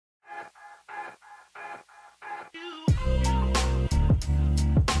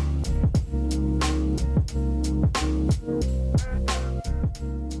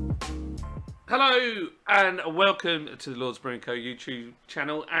Hello and welcome to the Lords Brewing Co YouTube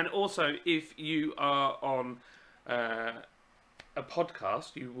channel, and also if you are on a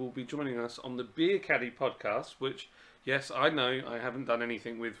podcast, you will be joining us on the Beer Caddy podcast, which, yes, I know I haven't done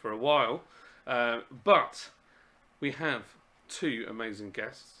anything with for a while, but we have two amazing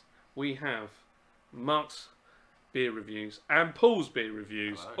guests. We have Mark's beer reviews and Paul's beer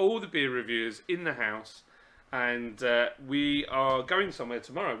reviews. Hello. All the beer reviewers in the house, and we are going somewhere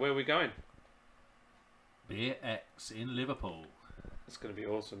tomorrow. Where are we going? Beer X in Liverpool. It's going to be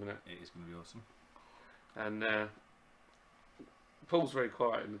awesome, isn't it? It is going to be awesome. And Paul's very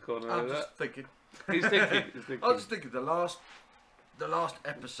quiet in the corner. I'm over just thinking. there. He's thinking. He's thinking. I was just thinking the last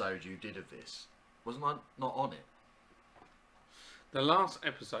episode you did of this wasn't I not on it? The last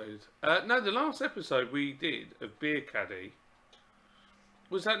episode. No, the last episode we did of Beer Caddy.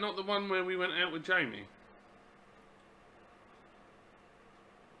 Was that not the one where we went out with Jamie?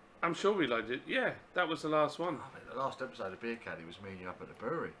 I'm sure we liked it. Yeah, that was the last one. I mean, the last episode of Beer Caddy was me and you up at the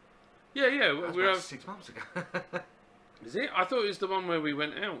brewery. Yeah. That was We were. about 6 months ago. Is it? I thought it was the one where we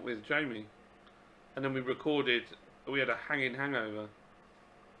went out with Jamie, and then we recorded. We had a hanging hangover.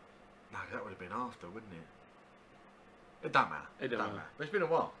 No, that would have been after, wouldn't it? It don't matter. It don't matter. But it's been a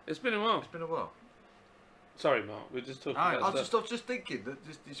while. It's been a while. It's been a while. Sorry, Mark. We're just talking Aye, about I stuff. was just thinking that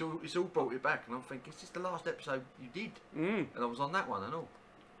it's all brought it back, and I'm thinking, it's just the last episode you did, and I was on that one and all.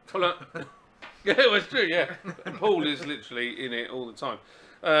 Well, yeah, well, it's true, yeah. Paul is literally in it all the time.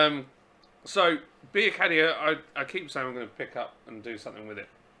 So, Beer Caddy, I keep saying I'm going to pick up and do something with it.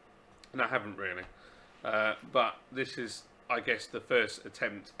 And I haven't really. But this is, I guess, the first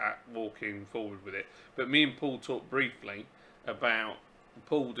attempt at walking forward with it. But me and Paul talked briefly about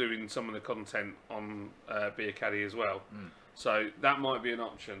Paul doing some of the content on Beer Caddy as well. So that might be an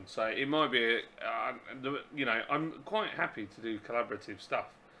option. So it might be, I'm quite happy to do collaborative stuff.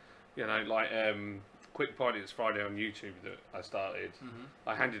 You know, like Quick Pint It's Friday on YouTube that I started.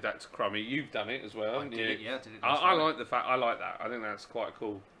 I handed that to Crummy. You've done it as well, haven't you? I did it. I like the fact. I like that. I think that's quite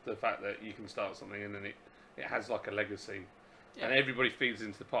cool. The fact that you can start something and then it has like a legacy, and everybody feeds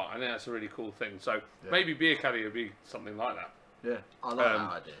into the pot. I think that's a really cool thing. So maybe Beer Caddy would be something like that. Yeah, I like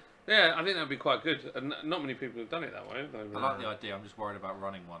that idea. Yeah, I think that'd be quite good. And not many people have done it that way, have they? I like the idea. I'm just worried about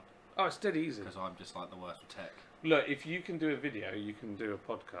running one Oh, it's dead easy. because I'm just like the worst with tech. Look, if you can do a video, you can do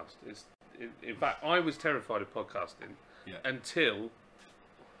a podcast. In fact, I was terrified of podcasting until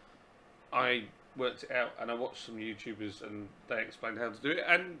I worked it out and I watched some YouTubers and they explained how to do it.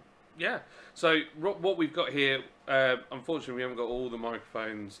 And yeah, so what we've got here, unfortunately, we haven't got all the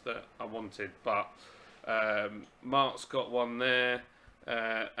microphones that I wanted, but Mark's got one there,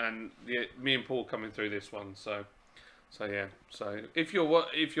 and me and Paul coming through this one. So yeah. So if you're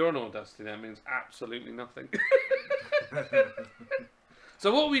on Audacity, that means absolutely nothing.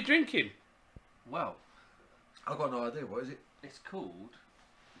 So what are we drinking? Well, I've got no idea. What is it? it's called.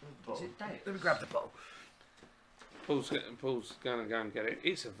 Is it Dave? Let me grab the bottle. Paul's going to go and get it.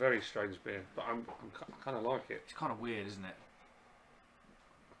 It's a very strange beer, but I kind of like it. It's kind of weird, isn't it?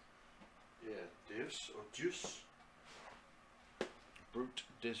 Yeah, Deus or Juice. Brut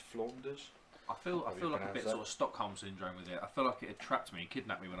des Flanders. I feel How do you like a bit pronounce that? sort of Stockholm syndrome with it. I feel like it had trapped me,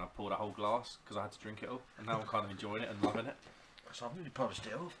 kidnapped me when I poured a whole glass because I had to drink it all, and now I'm kind of enjoying it and loving it. So I've really polished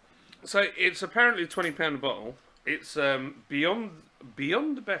it off. So it's apparently £20 a bottle. It's beyond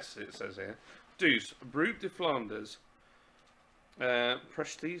the best. It says here, Deuce Brut de Flanders,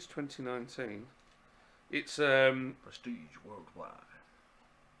 Prestige 2019. It's Prestige worldwide.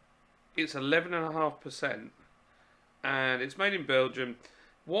 It's 11.5%, and it's made in Belgium.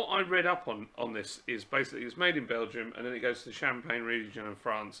 What I read up on this is basically it's made in Belgium, and then it goes to the Champagne region of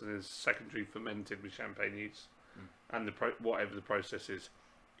France, and is secondary fermented with champagne yeast, and whatever the process is.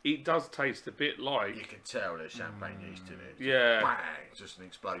 It does taste a bit like. You can tell there's champagne yeast in it. Yeah. Bang! It's just an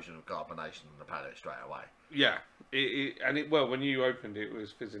explosion of carbonation on the palate straight away. Yeah, when you opened it, it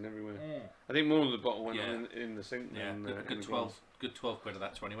was fizzing everywhere. I think more of the bottle went in the sink. Yeah, than, in good the 12 glass. good 12 quid of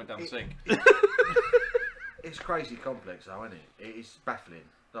that 20 went down the sink. It's crazy complex though, isn't it? It's baffling.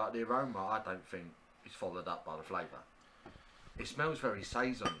 Like the aroma, I don't think is followed up by the flavour. It smells very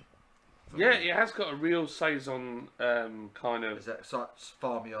saison. Yeah, it has got a real saison kind of. There's that such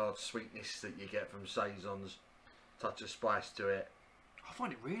farmyard sweetness that you get from saisons. Touch of spice to it. I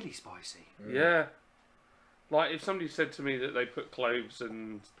find it really spicy. Yeah, like if somebody said to me that they put cloves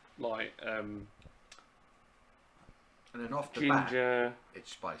and like And then off the ginger. bat,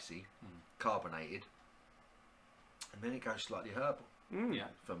 it's spicy, carbonated, and then it goes slightly herbal Yeah.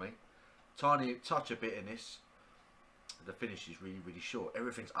 for me. Tiny touch of bitterness. The finish is really, really short.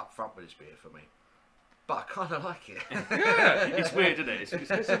 Everything's up front with this beer for me. but I kind of like it. Yeah, It's weird, isn't it?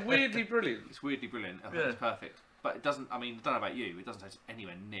 it's weirdly brilliant. It's weirdly brilliant. I think it's perfect. But it doesn't, I mean, I don't know about you, it doesn't taste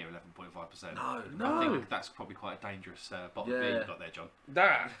anywhere near 11.5%. No. I think that's probably quite a dangerous bottle of beer you've got there, John.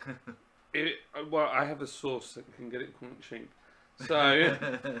 That, well, I have a source that can get it quite cheap. So,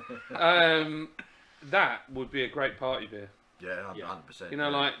 that would be a great party beer. Yeah, Yeah. 100%. You know,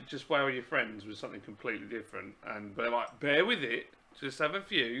 like, just wow your friends with something completely different. And they're like, bear with it, just have a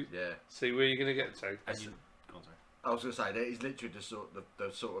few, Yeah. see where you're going to get to. And you, go on, sorry. I was going to say, that is literally the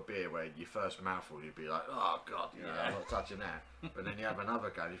sort of beer where your first mouthful you'd be like, oh God, I'm not touching that. But then you have another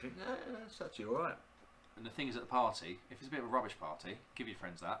go and you think, no, that's actually alright. And the thing is, at the party, if it's a bit of a rubbish party, give your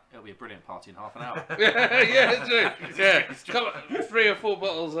friends that. It'll be a brilliant party in half an hour. Yeah, true. Yeah, come on, 3 or 4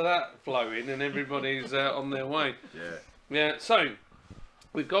 bottles of that flowing, and everybody's on their way. Yeah. Yeah. So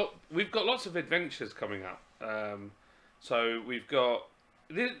we've got lots of adventures coming up. So we've got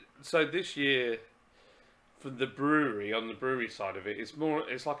this year for the brewery, on the brewery side of it,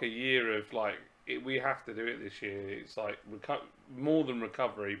 it's like a year of like we have to do it this year. It's like more than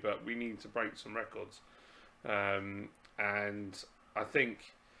recovery, but we need to break some records. And I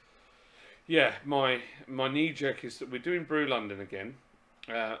think, yeah, my knee jerk is that we're doing Brew London again.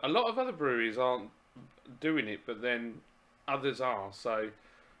 A lot of other breweries aren't doing it, but then others are. So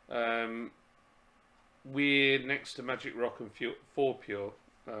we're next to Magic Rock and 4 Pure.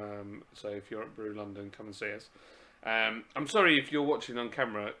 So if you're at Brew London, come and see us. I'm sorry if you're watching on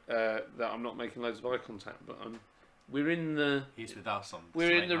camera that I'm not making loads of eye contact, but we're in the. He's with us on.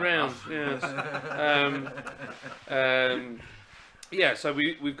 We're in the round, yes. Yeah, so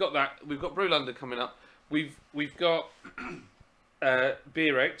we've got that. We've got Brew London coming up. We've got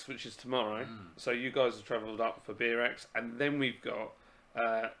Beer X, which is tomorrow. So you guys have travelled up for Beer X, and then we've got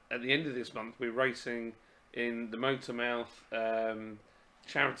at the end of this month we're racing in the Motormouth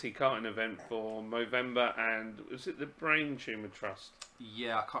charity karting event for Movember, and was it the Brain Tumour Trust?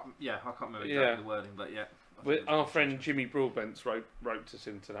 Yeah, I can't remember exactly the wording, but yeah. Our friend Jimmy Broadbent's roped us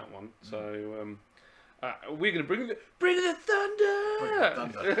into that one, so we're going to bring the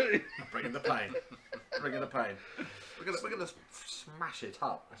thunder. Bringing the pain. Bringing the pain. We're gonna smash it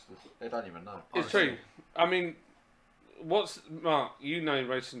up. They don't even know. It's true. I mean, Mark? You know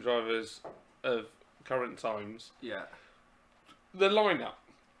racing drivers of current times. Yeah, The lineup,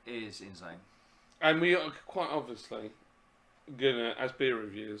 it is insane. and we are quite obviously gonna, as beer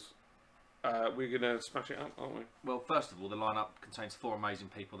reviewers, we're gonna smash it up, aren't we? Well, first of all, the lineup contains 4 amazing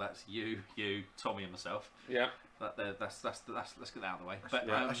people. That's you, Tommy, and myself. Yeah, Let's get that out of the way. But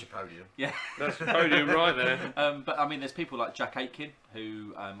That's your podium. yeah, that's the podium right there. but I mean, there's people like Jack Aitken,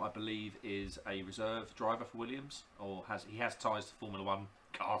 who I believe is a reserve driver for Williams, or has ties to Formula 1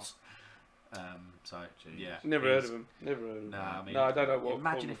 cars. So yeah, Never heard of him. Never heard of him. Nah, I mean, no, I don't know what.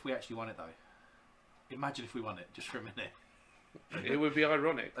 Imagine if we actually won it, though. Imagine if we won it, just for a minute. It would be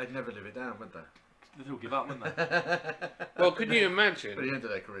ironic. They'd never live it down, would they? They'd all give up, wouldn't they? Well, could you At the imagine? end of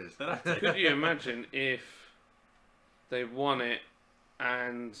their careers. Could you imagine if they won it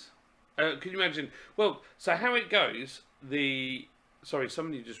and could you imagine? Well, so how it goes? Sorry,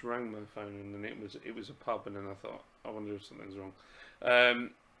 somebody just rang my phone and then it was a pub, and then I thought, I wonder if something's wrong.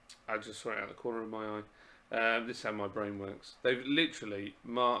 I just saw it out the corner of my eye. This is how my brain works. They've literally,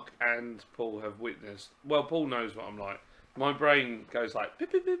 Mark and Paul have witnessed. Well, Paul knows what I'm like. My brain goes like poo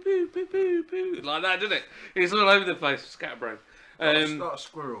poo poo poo poo poo poo like that, doesn't it? It's all over the place, scatterbrain. It's like a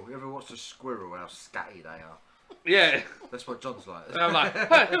squirrel. You ever watched a squirrel? How scatty they are. Yeah. That's what John's like. And I'm like,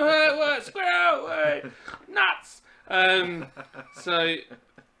 hey, squirrel, hey, nuts. So,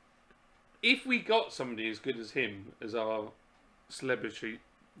 if we got somebody as good as him as our celebrity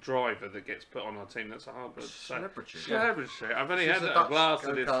driver that gets put on our team, that's a hard word to say. Celebrity. I've only had a glass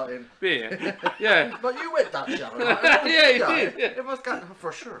of this beer. Yeah. But you went that show, right? Yeah, you did. Yeah. It was got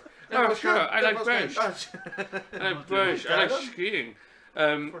for sure. Oh, sure. I like Bush. I like Bush. I like skiing.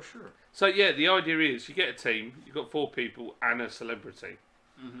 For sure. So yeah, the idea is you get a team, you've got 4 people and a celebrity.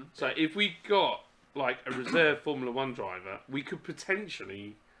 Mm-hmm. So if we got like a reserve Formula 1 driver, we could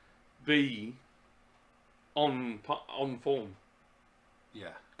potentially be on form,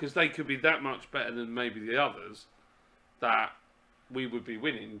 Yeah. because they could be that much better than maybe the others that we would be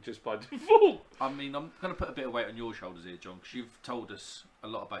winning just by default. I mean, I'm going to put a bit of weight on your shoulders here, John, because you've told us a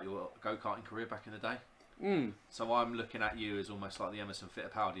lot about your go-karting career back in the day. So I'm looking at you as almost like the Emerson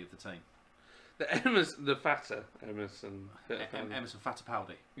Fittipaldi of the team. The fatter Emerson. Emerson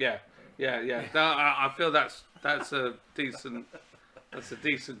Fittipaldi. Yeah. I feel that's a decent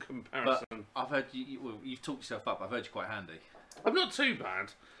comparison. But I've heard you've talked yourself up. I've heard you're quite handy. I'm not too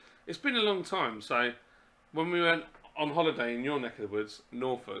bad. It's been a long time. So when we went on holiday in your neck of the woods,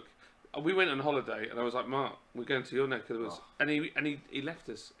 Norfolk, we went on holiday, and I was like, Mark, we're going to your neck of the woods, Oh. and he left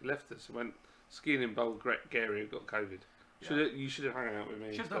us. He left us. He went skiing in Bulgaria, got COVID. You should have hung out with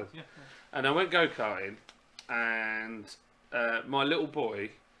me. Should have done, instead. yeah. And I went go karting, and my little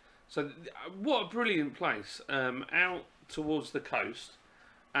boy. So what a brilliant place! Out towards the coast,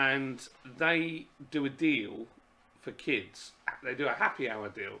 and they do a deal for kids. They do a happy hour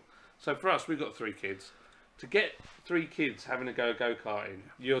deal. So for us, we've got 3 kids. To get 3 kids having a go karting,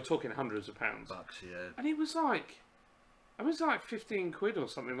 you're talking hundreds of pounds. Bucks, yeah. And it was like 15 quid or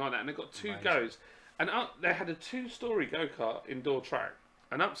something like that. And they got 2 Amazing. goes. And up, they had a 2-story go kart indoor track.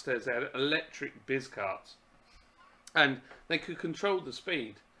 And upstairs they had electric biz karts. And they could control the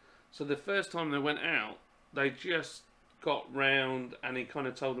speed. So the first time they went out, they just got round and he kind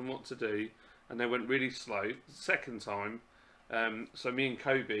of told them what to do. And they went really slow. The second time, so me and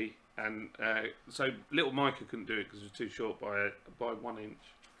Kobe, and so little Micah couldn't do it because he was too short by 1 inch.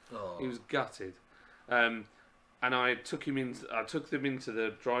 Oh. He was gutted. And I took them into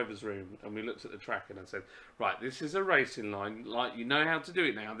the driver's room, and we looked at the track, and I said, right, this is a racing line. Like, you know how to do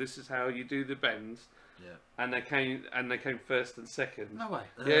it now. This is how you do the bends. Yeah. And they came first and second. No way.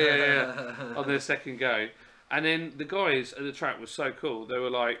 Yeah. On their second go. And then the guys at the track were so cool. They were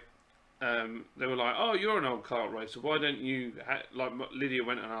like, oh, you're an old kart racer. Why don't you? Like Lydia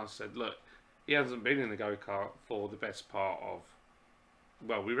went and asked, said, look, he hasn't been in the go kart for the best part of.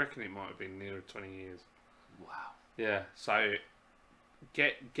 Well, we reckon it might have been nearer 20 years. Wow. Yeah. So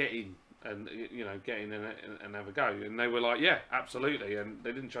get in and get in and have a go. And they were like, yeah, absolutely. And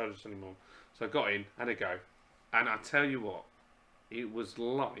they didn't charge us anymore. So I got in, had a go, and I tell you what, it was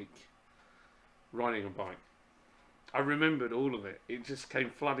like riding a bike. I remembered all of it. It just came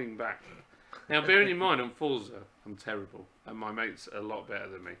flooding back. Now, bearing in mind, on Forza, I'm terrible, and my mates are a lot better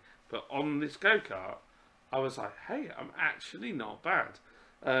than me. But on this go-kart, I was like, hey, I'm actually not bad.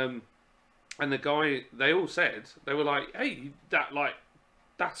 And the guy, they all said, they were like, hey,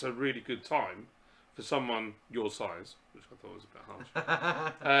 that's a really good time for someone your size, which I thought was a bit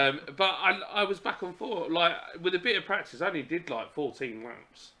harsh. But I was back and forth, like, with a bit of practice, I only did like 14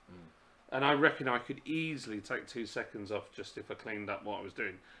 laps. And I reckon I could easily take 2 seconds off just if I cleaned up what I was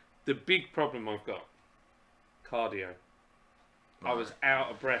doing. The big problem I've got, cardio. I was out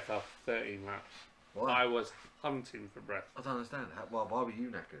of breath after 13 laps. What? I was hunting for breath. I don't understand. Why were you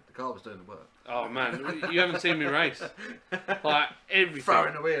knackered? The car was doing the work. Oh man, you haven't seen me race. Like everything.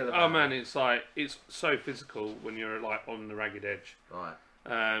 Throwing the wheel about. Oh man, it's like it's so physical when you're like on the ragged edge. Right.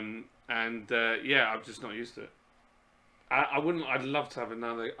 Yeah, I'm just not used to it. I wouldn't. I'd love to have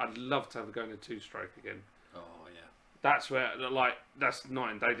another. I'd love to have a go in a 2-stroke again. Oh yeah. That's where like that's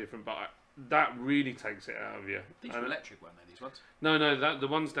night and day different, but that really takes it out of you. These were electric, weren't they? These ones. No, the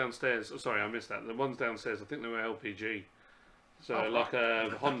ones downstairs. Oh, sorry, I missed that. The ones downstairs, I think they were LPG, so Oh, like a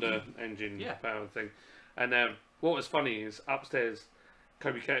Honda engine Yeah. powered thing. And what was funny is upstairs,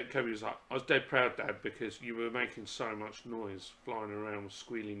 Kobe was like, "I was dead proud, Dad, because you were making so much noise, flying around,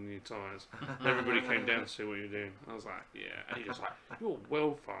 squealing in your tyres. Everybody came down to see what you were doing." I was like, "Yeah," and he was like, "You're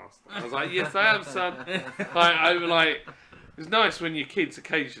well fast." I was like, "Yes, I am, son." It's nice when your kids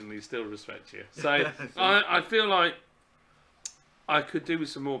occasionally still respect you. So I feel like I could do with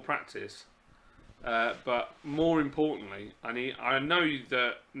some more practice, but more importantly, I know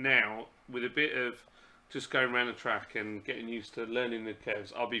that now with a bit of just going around the track and getting used to learning the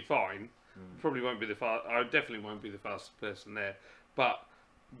curves, I'll be fine. Probably won't be I definitely won't be the fastest person there, but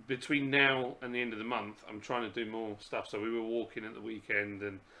between now and the end of the month, I'm trying to do more stuff. So we were walking at the weekend,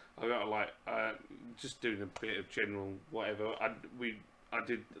 and I got just doing a bit of general whatever. I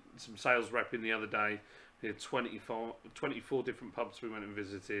did some sales repping the other day. We had 24 different pubs we went and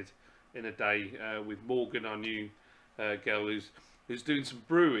visited in a day with Morgan, our new girl who's doing some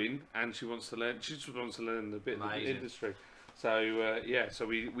brewing, and she wants to learn. She just wants to learn a bit of the Amazing. industry. So so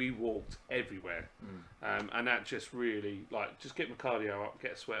we walked everywhere, and that just really just get my cardio up,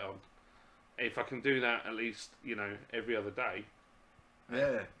 get a sweat on. If I can do that at least every other day.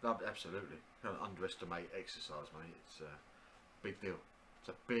 Yeah, absolutely. Don't underestimate exercise, mate. It's a big deal. It's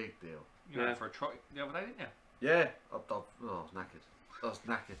a big deal. You went for a trot the other day, didn't you? Yeah, I was knackered. I was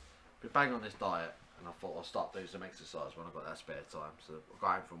knackered. Been bang on this diet, and I thought I'll start doing some exercise when I've got that spare time. So I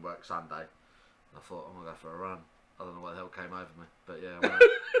got home from work Sunday, and I thought I'm gonna go for a run. I don't know what the hell came over me, but yeah,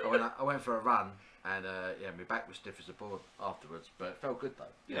 I went for a run, and my back was stiff as a board afterwards, but it felt good though.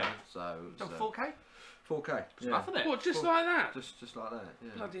 Yeah. So Done 4K? 4K. It's nothing, it? What, just like that? Just like that.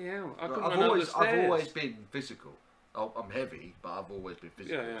 Yeah. Bloody hell! I've always been physical. I'm heavy, but I've always been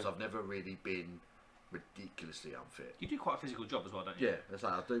physical. Yeah. So I've never really been ridiculously unfit. You do quite a physical job as well, don't you? Yeah, that's how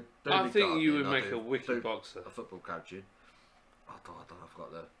I do. I the think you gardening, would I make do a wicked boxer. A football coaching. I don't know. I've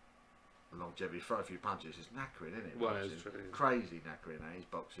got the longevity. Throw a few punches. It's knackering, isn't it? Well, Boxing. it's true. Crazy knackering. He's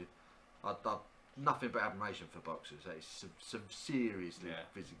boxing. I've nothing but admiration for boxers. It's some seriously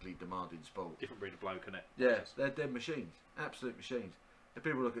physically demanding sport. Different breed of bloke, isn't it? Yeah, they're machines. Absolute machines. If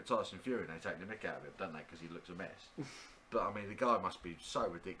people look at Tyson Fury, they take the mick out of him, don't they? Because he looks a mess. But I mean, the guy must be so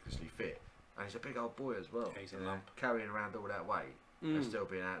ridiculously fit, and he's a big old boy as well. Yeah, he's a lump. Carrying around all that weight and still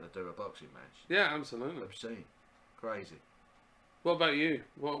being able to do a boxing match. Yeah, absolutely. Obscene, crazy. What about you?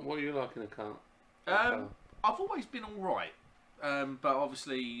 What are you like in a car? I've always been all right, but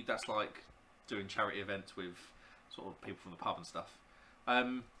obviously that's like doing charity events with sort of people from the pub and stuff.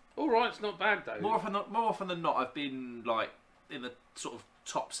 All right, it's not bad though. More often than not, I've been like in the sort of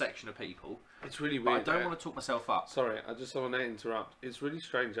top section of people. It's really But weird. I don't want to talk myself up. Sorry, I just want to interrupt. It's really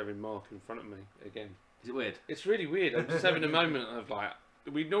strange having Mark in front of me again. Is it weird? It's really weird. I'm just having a moment of like,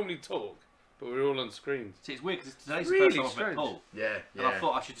 we normally talk, but we're all on screens. See, it's weird because today's Really the first time I've met strange. Paul. Yeah, And I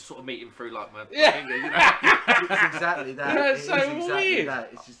thought I should just sort of meet him through like my Yeah. finger, you know? It's exactly that. Yeah, It it's is so exactly weird. that.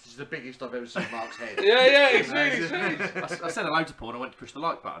 It's just the biggest I've ever seen Mark's head. Yeah, it's really strange. I said hello to Paul and I went to push the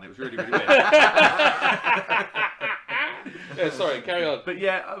like button. It was really, really weird. Yeah, sorry, carry on. But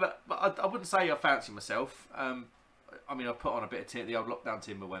yeah, but I wouldn't say I fancy myself. I mean, I put on a bit of the old lockdown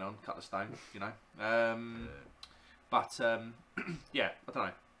timber went on, cut the stone, you know. But yeah, I don't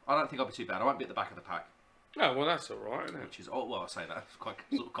know. I don't think I'll be too bad. I won't be at the back of the pack, Oh, well, that's all right, isn't it? which is well, I say that. It's quite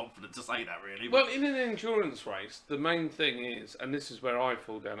sort of confident to say that, really. Well, in an endurance race, the main thing is, and this is where I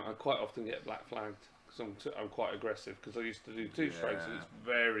fall down, I quite often get black flagged because I'm quite aggressive because I used to do two strokes and it's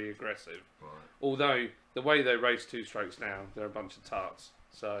very aggressive. Right. Although the way they race two strokes now, they're a bunch of tarts.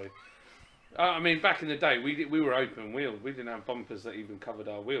 So, I mean, back in the day, we were open wheeled. We didn't have bumpers that even covered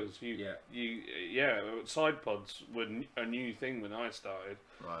our wheels. Side pods were a new thing when I started,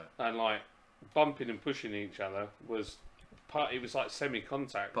 Right. and like bumping and pushing each other was part. It was like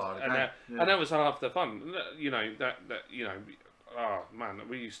semi-contact, Part of the and game, and that was half the fun. You know oh man,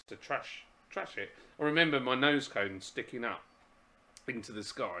 we used to trash it. I remember my nose cone sticking up into the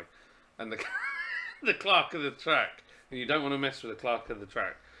sky, and the the clerk of the track, and you don't want to mess with the clerk of the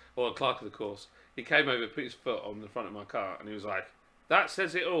track or the clerk of the course. He came over, put his foot on the front of my car, and he was like, "That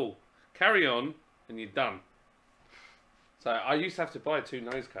says it all. Carry on, and you're done." So I used to have to buy 2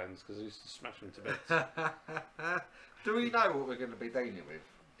 nose cones because I used to smash them to bits. Do we know what we're going to be dealing with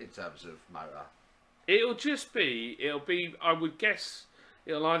in terms of motor? It'll be. I would guess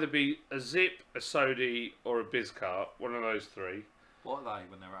it'll either be a Zip, a Sodi, or a Bizkart. One of those 3. What are they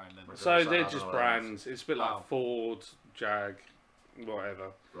when they're owned then? So I they're don't just know what brands. It's a bit Oh. like Ford, Jag,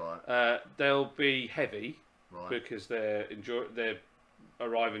 whatever. Right. They'll be heavy Right. because they're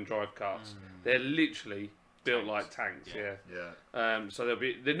arrive and drive carts. They're literally built Tanks. like tanks. Yeah. Yeah. So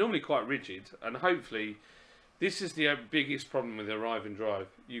they're normally quite rigid, and hopefully, this is the biggest problem with arrive and drive.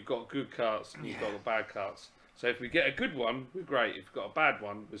 You've got good carts and you've got the bad carts. So if we get a good one, we're great. If we've got a bad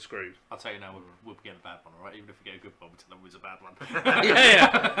one, we're screwed. I'll tell you now, we'll get a bad one, alright? Even if we get a good one, we'll tell them it was a bad one.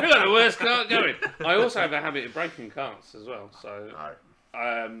 yeah. We've got the worst cart going. I also have a habit of breaking carts as well. So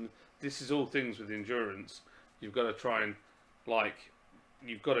No. this is all things with endurance. You've got to try and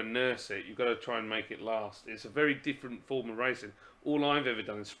you've got to nurse it. You've got to try and make it last. It's a very different form of racing. All I've ever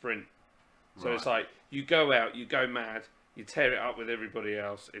done is sprint. So it's like you go out, you go mad, you tear it up with everybody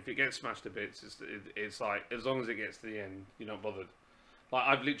else. If it gets smashed to bits, it's like as long as it gets to the end, you're not bothered. Like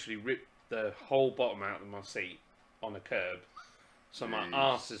I've literally ripped the whole bottom out of my seat on a curb, so my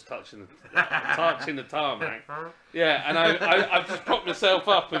arse is touching the tarmac. Yeah, and I've just propped myself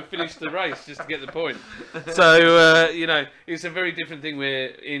up and finished the race just to get the point. So it's a very different thing. Where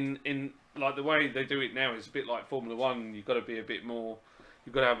in like the way they do it now, it's a bit like Formula One. You've got to be a bit more.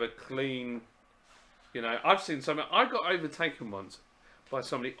 You've got to have a clean. I've seen something. I got overtaken once by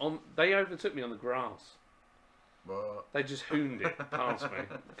somebody They overtook me on the grass. What? They just hooned it past me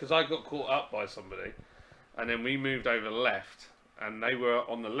because I got caught up by somebody, and then we moved over left, and they were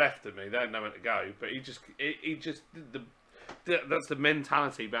on the left of me. They had nowhere to go, but he just did that's the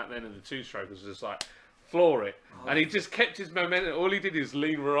mentality back then of the two-stroke was just like floor it, and he just kept his momentum. All he did is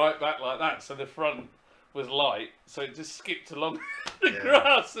lean right back like that, so the front was light, so it just skipped along the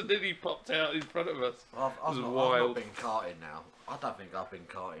grass, and then he popped out in front of us. I've not been karting now. I don't think I've been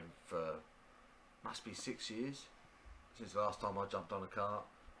karting for must be 6 years since the last time I jumped on a kart,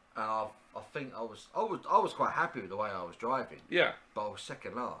 and I think I was quite happy with the way I was driving. Yeah, But I was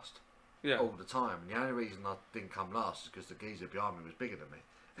second last yeah. all the time, and the only reason I didn't come last is because the geezer behind me was bigger than me.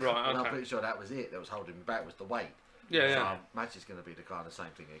 Right, And I'm okay. pretty sure that was it. That was holding me back was the weight. Yeah, so yeah. I imagine it's going to be the kind of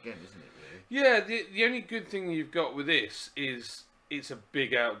same thing again, isn't it? Really? Yeah, the only good thing you've got with this is it's a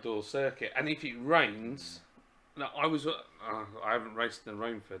big outdoor circuit, and if it rains, No, I haven't raced in the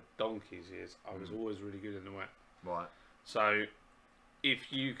rain for donkey's years. I was always really good in the wet. Right. So,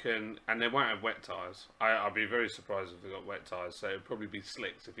 if you can, and they won't have wet tyres. I'd be very surprised if they got wet tyres. So it'd probably be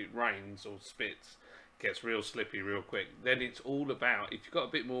slicks. If it rains or spits, gets real slippy real quick. Then it's all about if you've got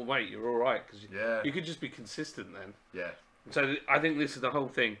a bit more weight, you're all right because you could just be consistent then. Yeah. So I think this is the whole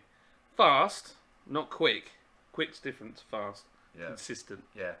thing. Fast, not quick. Quick's different to fast. Yeah. Consistent.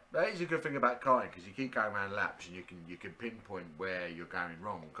 Yeah, that is a good thing about karting because you keep going around laps and you can pinpoint where you're going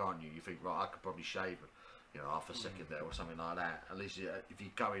wrong, can't you? You think, right, I could probably shave, half a second there or something like that. At least if you're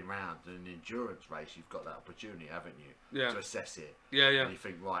going round an endurance race, you've got that opportunity, haven't you? Yeah. To assess it. Yeah. And you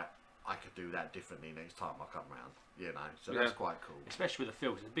think, right, I could do that differently next time I come round. So that's quite cool. Especially with the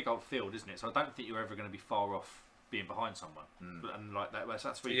field, it's a big old field, isn't it? So I don't think you're ever going to be far off being behind someone, and like that.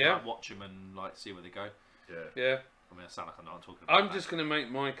 That's where you can like, watch them and like see where they go. Yeah. I mean, I sound like I'm not talking about I'm just going to make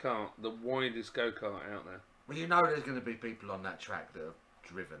my kart the widest go-kart out there. Well, there's going to be people on that track that have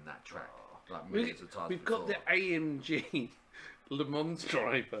driven that track like millions of times We've before. got the AMG Le Mans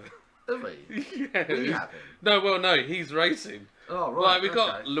driver. Have we? Yeah. We haven't. No, he's racing. Oh, right. Like, we've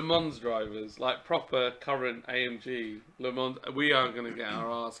got Le Mans drivers, like proper current AMG Le Mans. We aren't going to get our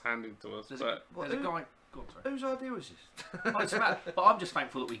ass handed to us. There's But a guy. Go on, sorry. Whose idea was this? But I'm just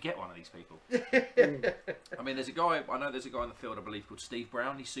thankful that we get one of these people. I mean, there's a guy. I know there's a guy in the field, I believe, called Steve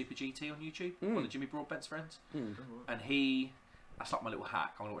Brown. He's Super GT on YouTube, one of Jimmy Broadbent's friends. And that's like my little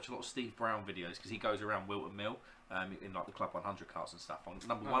hack. I'm gonna watch a lot of Steve Brown videos because he goes around Wilton Mill in like the Club 100 cars and stuff.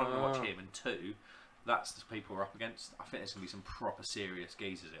 Number one, I'm gonna watch him, and two, that's the people we're up against. I think there's gonna be some proper serious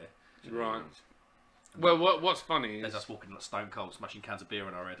geezers here. Right. Well, what's funny is there's us walking like stone cold, smashing cans of beer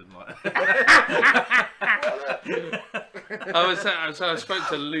in our head, and like. I spoke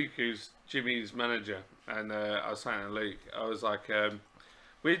to Luke, who's Jimmy's manager, and I was saying to Luke, I was like,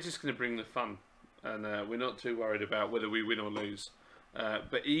 we're just going to bring the fun, and we're not too worried about whether we win or lose.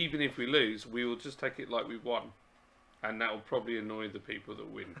 But even if we lose, we will just take it like we won, and that will probably annoy the people that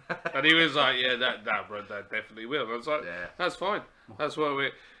win. And he was like, yeah, that definitely will. And I was like, that's fine. That's what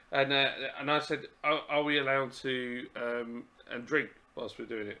we're. And I said, are we allowed to and drink whilst we're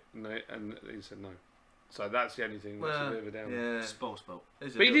doing it? And he said no. So that's the only thing that's a bit of a downer. Yeah. Spoil.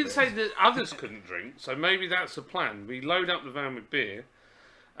 But he didn't say that others couldn't drink, so maybe that's the plan. We load up the van with beer,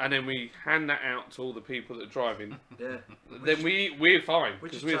 and then we hand that out to all the people that are driving. Yeah. Then we're fine We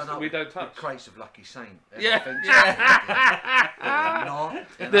because just turn up we don't with touch. crates of Lucky Saint. Yeah. Not.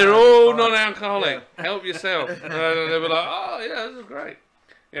 They're all non-alcoholic. Help yourself. And they were like, oh yeah, this is great.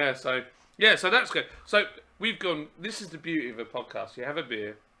 So that's good. So we've gone. This is the beauty of a podcast. You have a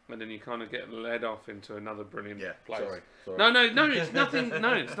beer, and then you kind of get led off into another brilliant place. Sorry. No, it's nothing.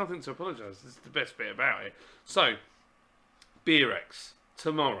 No, it's nothing to apologise. This is the best bit about it. So, Beerex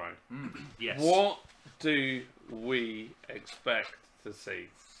tomorrow. Yes. What do we expect to see?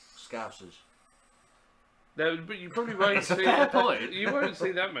 Scousers. No, but you probably won't see. Fair point. You won't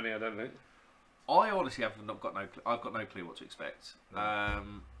see that many, I don't think. I honestly have got no. I've got no clue what to expect.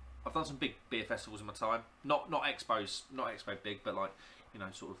 I've done some big beer festivals in my time. Not expos, not expo big, but like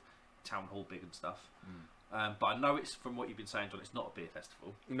sort of town hall big and stuff. But I know it's from what you've been saying, John. It's not a beer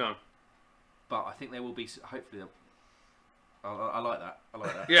festival. No. But I think there will be. Hopefully, I like that.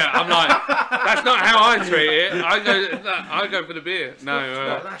 Yeah, I'm like, that's not how I treat it. I go for the beer. No.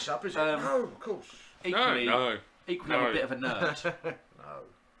 Not lash up, is it? No, of course. Equally, No. I'm a bit of a nerd. No.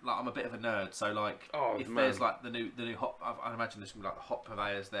 Like I'm a bit of a nerd, so like if man. there's like the new hop, I imagine there's gonna be like the hop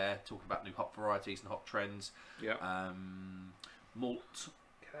purveyors there talking about new hop varieties and hop trends. Yeah. Malt.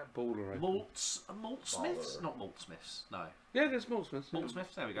 Get that ball already. Malt smiths, not malt smiths. No, Yeah, there's Maltsmiths. malt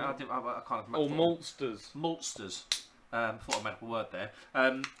smiths. There we go. I kind of Or Maltsters. maltsters. Thought I made up a word there.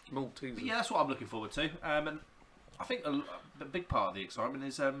 Maltesers. But yeah, that's what I'm looking forward to. And I think a big part of the excitement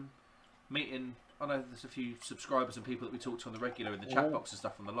is meeting. I know there's a few subscribers and people that we talk to on the regular in the chat box and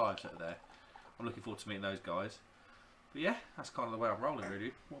stuff on the lives that are there. I'm looking forward to meeting those guys. But yeah, that's kind of the way I'm rolling,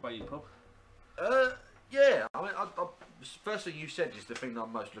 really. What about you, Paul? Yeah. I mean, first thing you said is the thing that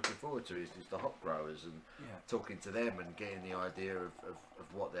I'm most looking forward to is the hop growers and talking to them and getting the idea of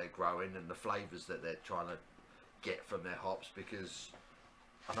what they're growing and the flavours that they're trying to get from their hops, because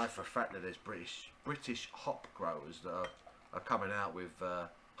I know for a fact that there's British hop growers that are coming out with.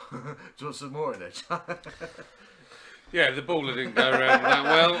 Do you want some more in there? Yeah, the baller didn't go around that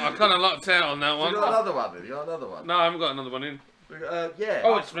well. I kind of lucked out on that one. You got another one? Then? You got another one? No, I haven't got another one in. Yeah.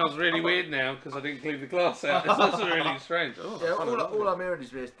 Oh, it smells really weird now because I didn't clean the glass out. It's also really strange. Oh, Yeah, all I'm hearing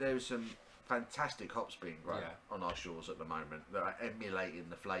is there's some fantastic hops being grown on our shores at the moment that are emulating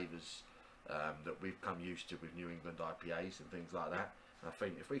the flavours that we've come used to with New England IPAs and things like that. And I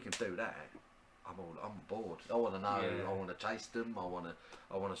think if we can do that, I'm bored. I want to know. Yeah. I want to taste them. I want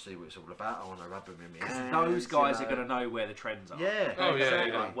to see what it's all about. I want to rub them in my hands. Those guys are going to know where the trends are. Yeah. Oh, yeah,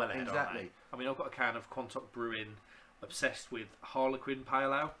 exactly. yeah. Well ahead, aren't they? I mean, I've got a can of Quantock Brewing, obsessed with Harlequin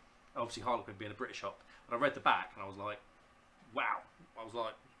Pale Ale. Obviously, Harlequin being a British hop. And I read the back and I was like, wow. I was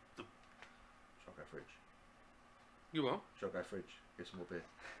like, Shall I go fridge? You are. Shall I go fridge? Get some more beer.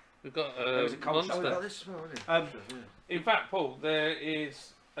 We've got was a cold Oh, we Monster. got this as well, haven't we? Yeah. In fact, Paul, there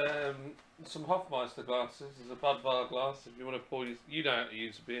is some Hofmeister glasses. There's a Budvar glass if you want to pour. You know how to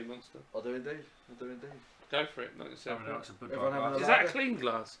use a beer Monster. I do indeed. I do indeed. Go for it. Knock yourself Everyone out. likes a good Everyone glass. having Is a that a lager? clean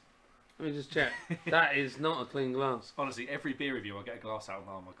glass? Let me just check. That is not a clean glass. Honestly, every beer review I get a glass out of.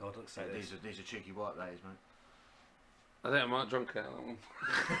 Oh my god, let's say this. These are cheeky white days, mate. I think I might drunk out that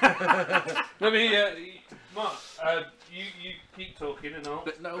one. Let me, Mark. You keep talking and I'll.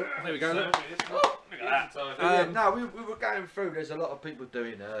 But no, there we go. So, Look. look at that. No, we were going through. There's a lot of people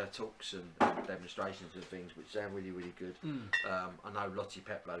doing talks and demonstrations and things, which sound really, really good. I know Lottie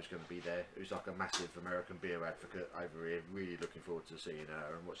Peplow's going to be there, who's like a massive American beer advocate over here. Really looking forward to seeing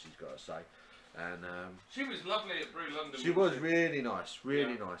her and what she's got to say. And She was lovely at Brew London. she was wasn't really nice,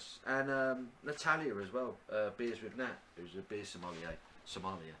 really Yeah. nice. And Natalia as well, Beers with Nat, who's a beer sommelier.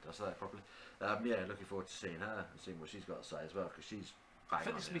 Sommelier, did I say that properly? Yeah, looking forward to seeing her and seeing what she's got to say as well, because she's. I bang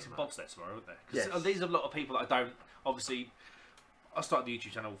think on there's it going to be at some the bots there tomorrow, aren't there? Yes. Because these are a lot of people that I don't. Obviously, I started the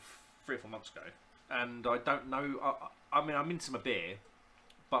YouTube channel 3 or 4 months ago, and I don't know. I mean, I'm into my beer,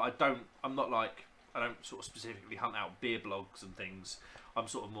 but I'm not like. I don't sort of specifically hunt out beer blogs and things. I'm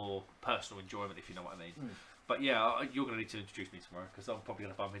sort of more personal enjoyment, if you know what I mean. But yeah, you're going to need to introduce me tomorrow, because I'm probably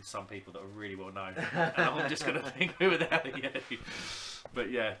going to bump into some people that are really well known, and I'm just going to think, who the hell are you?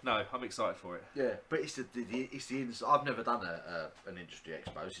 But yeah, no, I'm excited for it. Yeah, but it's the inside. I've never done an industry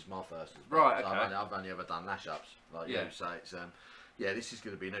expo. This is my first. As well. Right, So okay. I've only ever done lash ups like Yeah. you. So it's this is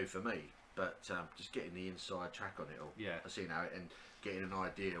going to be new for me. But just getting the inside track on it all. Yeah. I've seen how it and getting an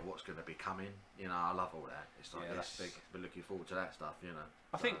idea of what's going to be coming. You know, I love all that. It's like Yeah, that's big. We're looking forward to that stuff. You know.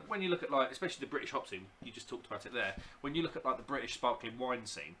 I think when you look at, like, especially the British hop scene, you just talked about it there. When you look at like the British sparkling wine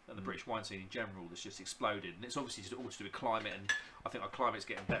scene and the British wine scene in general, that's just exploded, and it's obviously all to do with climate, and I think our climate's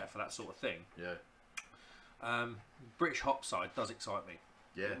getting better for that sort of thing. Yeah. British hop side does excite me.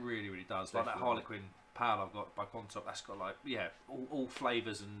 Yeah. It really, really does. Like that Definitely. Harlequin Pale I've got by Quantock, that's got like all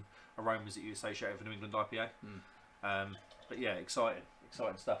flavours and aromas that you associate with a New England IPA. But yeah, exciting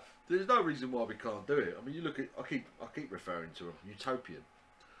stuff. There's no reason why we can't do it. I mean, you look at. I keep referring to them. Utopian.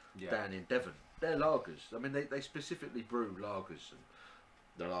 Yeah. Down in Devon. They're lagers. I mean, they specifically brew lagers and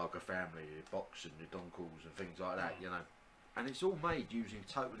the lager family, the box and the Donkals and things like that, you know. And it's all made using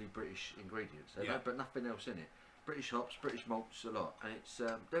totally British ingredients. They Yeah. don't put nothing else in it. British hops, British malts, a lot, and it's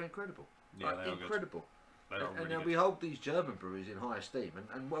they're incredible. Yeah, Like, they are good. incredible. They are And really now good. we hold these German breweries in high esteem,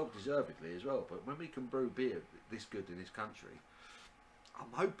 and well deservedly as well. But when we can brew beer this good in this country,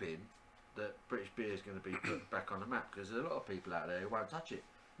 I'm hoping that British beer is going to be put back on the map, because there's a lot of people out there who won't touch it.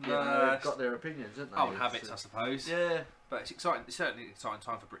 You know, they've got their opinions, haven't they? Old It's, habits, I suppose. Yeah. But it's exciting. It's certainly an exciting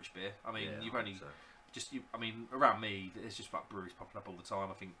time for British beer. I mean, Yeah, you've I only think so. I mean, around me, there's just like breweries popping up all the time.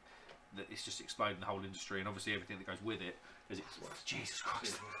 I think that it's just exploding the whole industry, and obviously everything that goes with it. Jesus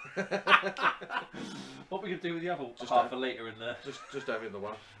Christ! What we could do with the other half a litre in there? Just having the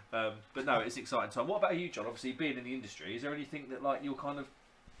one. But no, it's an exciting time. What about you, John? Obviously, being in the industry, is there anything that like you're kind of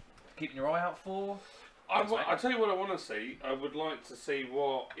keeping your eye out for? I'll tell you what I want to see. I would like to see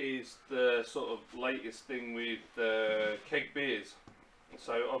what is the sort of latest thing with keg beers.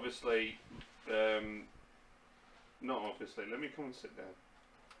 So obviously, not obviously. Let me come and sit down.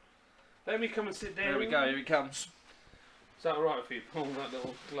 Let me come and sit down. There we go. Here he comes. Is that alright for you, Paul? That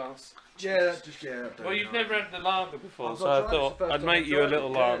little glass. Yeah, Well, you've never had the lager before, I've so not I tried it. thought It's the first I'd time make I've you a tried little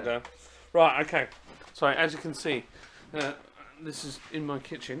it, yeah. lager. Right. Okay. So as you can see, this is in my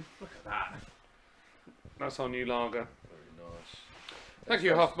kitchen. Look at that. That's our new lager. Very nice. Thank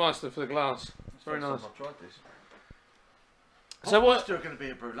you, Hofmeister, for the glass. It's very nice. I've tried this. So what? Still going to be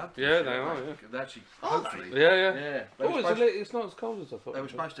a brew lab. Yeah, they are, yeah. They actually, hopefully. Yeah, yeah. Yeah. Oh, it's not as cold as I thought. They were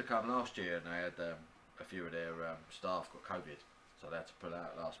supposed to come last year, and they had a few of their staff got COVID, so they had to pull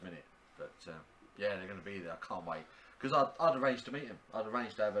out last minute. But yeah, they're going to be there. I can't wait, because I'd arranged to meet them. I'd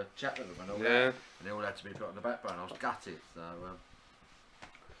arranged to have a chat with them and all Yeah. that, and they all had to be put on the back burner. I was gutted.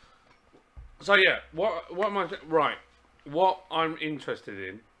 So yeah, what am I right? What I'm interested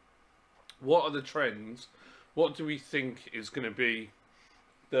in? What are the trends? What do we think is going to be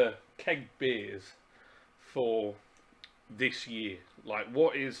the keg beers for this year? Like,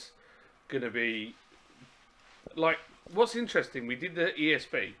 what is going to be like? What's interesting? We did the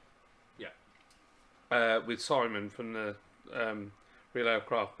ESB, with Simon from the Real Ale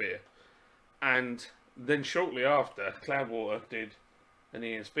Craft Beer, and then shortly after, Cloudwater did an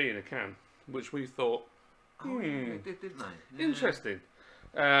ESB in a can, which we thought, Oh, yeah, they did, didn't they? Yeah. interesting.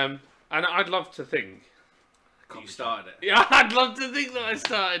 And I'd love to think. You started it. Yeah, I'd love to think that I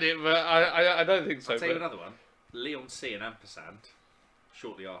started it, but I don't think so. I'll tell you but- another one. Leon C and Ampersand,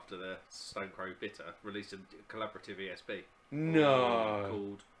 shortly after the Stone Crow Bitter, released a collaborative ESB No.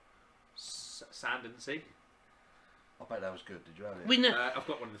 called Sand and Sea. I bet that was good. Did you have it? We know. I've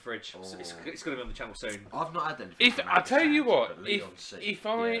got one in the fridge. Oh. It's going to be on the channel soon. I've not had anything. If from I tell you Ampersand, what, but Leon C, if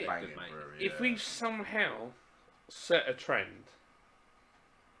I Yeah, banging good, mate. brewery, if yeah. we somehow set a trend,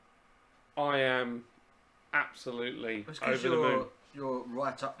 I am absolutely It's 'cause over the moon. you're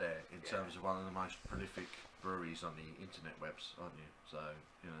right up there in terms of one of the most prolific breweries on the internet webs, aren't you? So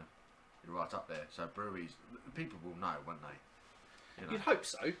you know, you're right up there. So breweries, people will know, won't they? You know. You'd hope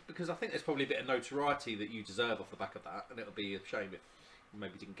so, because I think there's probably a bit of notoriety that you deserve off the back of that, and it'll be a shame if you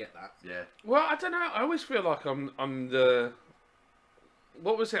maybe didn't get that. Yeah. Well, I don't know. I always feel like I'm the.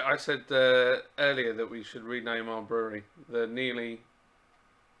 What was it I said earlier that we should rename our brewery? The nearly.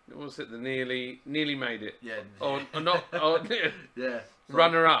 What was it? The nearly made it. Yeah. Or not? Or, Yeah. So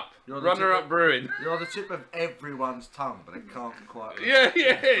runner up. You're the Runner tip up brewing. You're on the tip of everyone's tongue, but it can't quite. Yeah,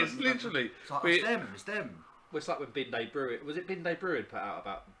 it's literally. It's like, We- it's them. It's them. Well, it's like when Bin Day Brewing, was it Bin Day Brewing put out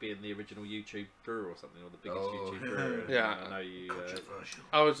about being the original YouTube brewer or something, or the biggest Oh, YouTube brewer? yeah. I know you. Controversial.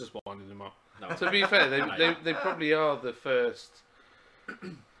 I was just winding them up. No, To be fair, they probably are the first.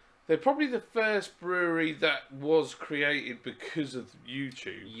 They're probably the first brewery that was created because of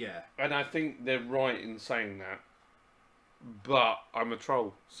YouTube, yeah. and I think they're right in saying that. But I'm a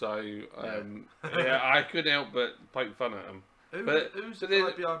troll, so yeah, I couldn't help but poke fun at them. But- Who's but the guy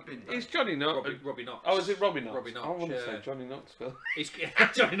there's- behind Bin Day? It's Johnny Knox. Robbie Knox. Oh, is it Robbie Knox? Robbie Knox, I want to yeah. say Johnny Knoxville. He's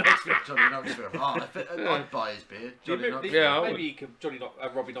Johnny Knoxville. Johnny Knoxville. Oh, I'd buy his beer. Do you Johnny remember Knoxville. Yeah, I maybe would. you could Johnny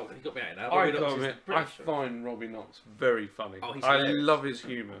Knox, Robbie Knox. He got me out now. I Robbie Knox can't is admit, I British. find Robbie Knox very funny. Oh, he's I hilarious. love his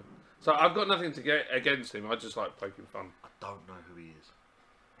humour. So I've got nothing to get against him. I just like poking fun. I don't know who he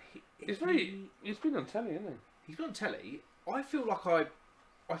is. He's very. He's been on telly, isn't he? He's been on telly. I feel like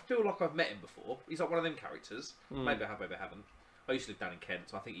I've met him before. He's like one of them characters. Maybe I have, maybe I haven't. I used to live down in Kent,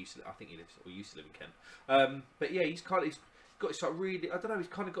 so I think he used to live in Kent. But yeah, he's got this like really. I don't know. He's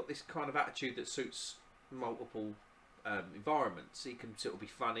kind of got this kind of attitude that suits multiple environments. He can sort of be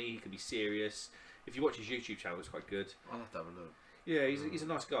funny. He can be serious. If you watch his YouTube channel, it's quite good. I'll have to have a look. Yeah, he's a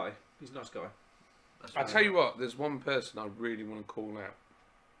nice guy. He's a nice guy. That's I tell you what, there's one person I really want to call out.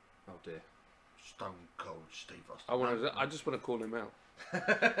 Oh dear. Stone Cold Steve Austin. I just want to call him out. You're I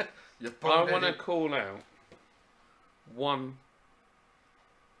want to bald-headed. call out one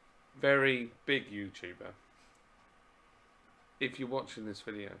very big YouTuber. If you're watching this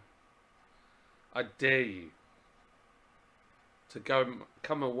video, I dare you to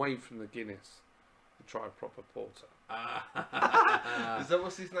come away from the Guinness and try a proper porter. Is that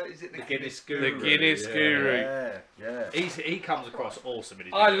what's his name? Is it the Guinness The Guru. Guinness yeah. Guru. Yeah. He comes across awesome in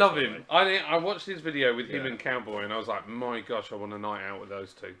his I videos, love by the him. way. I watched his video with him Yeah. and Cowboy, and I was like, my gosh, I want a night out with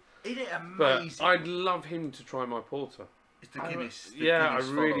those two. Isn't it But amazing? I'd love him to try my porter. It's the Guinness. The yeah, Guinness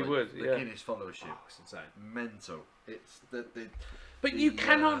I really following- would, The yeah. Guinness followership. Oh, it's insane. Mental. It's the But The, you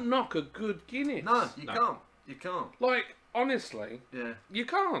cannot knock a good Guinness. No, you No. can't. You can't. Like, honestly, Yeah. you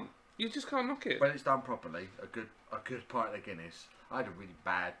can't. You just can't knock it. When it's done properly, a good pint of Guinness. I had a really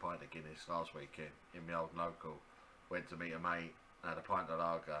bad pint of Guinness last weekend in my old local. Went to meet a mate, had a pint of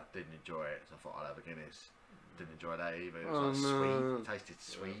lager, didn't enjoy it, so I thought I'd have a Guinness. Didn't enjoy that either. It was Oh, like no. sweet. It tasted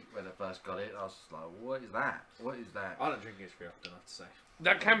sweet when I first got it. I was just like, what is that? What is that? I don't drink it very often, I have to say.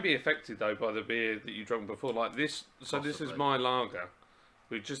 That can be affected, though, by the beer that you drank before. Like this, so this is Possibly. my lager.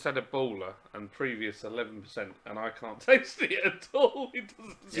 We just had a baller and previous 11%, and I can't taste it at all. It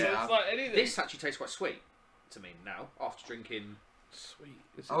doesn't Yeah, taste like anything. This actually tastes quite sweet to me now, after drinking. Sweet.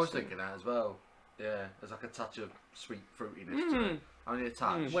 I was thinking that as well. Yeah, there's like a touch of sweet fruitiness to it. Only a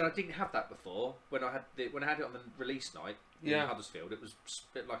touch. When I didn't have that before, when I had it on the release night in Yeah. Huddersfield, it was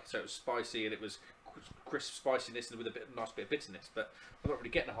like I said, it was spicy and it was crisp spiciness and with a nice bit of bitterness. But I'm not really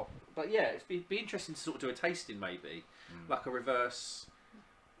getting a hop. But yeah, it'd be interesting to sort of do a tasting maybe, like a reverse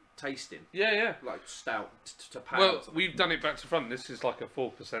tasting, Yeah. like stout to pale. or Well, something. we've done it back to front. This is like a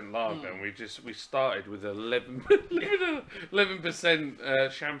 4% lager, and we started with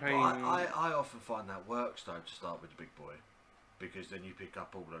 11% champagne. I often find that works though to start with the big boy, because then you pick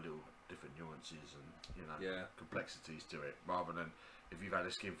up all the little different nuances and Yeah. complexities to it, rather than if you've had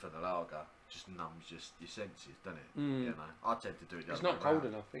a skin for the lager, just numbs just your senses, doesn't it? You know, I tend to do it. The It's other not way cold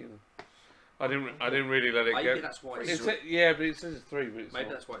round. enough either. I didn't really let it Maybe go. that's why It's it's, yeah, but it says it's 3, but it's maybe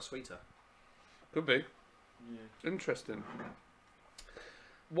not. that's why it's sweeter. Could be. Interesting.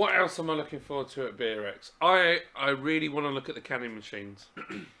 What else am I looking forward to at BeerX? I really want to look at the canning machines.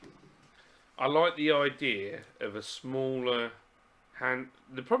 I like the idea of a smaller hand.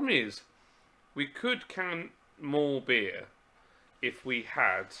 The problem is, we could can more beer if we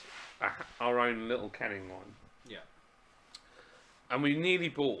had our own little canning line. Yeah. And we nearly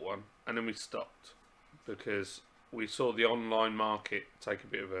bought one, and then we stopped because we saw the online market take a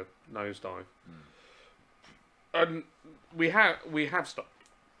bit of a nosedive. And we have stopped.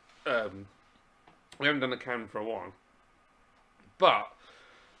 We haven't done a can for a while. But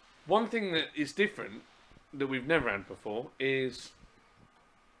one thing that is different that we've never had before is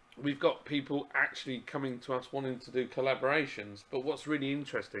we've got people actually coming to us wanting to do collaborations. But what's really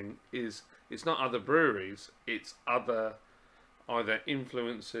interesting is it's not other breweries, it's other either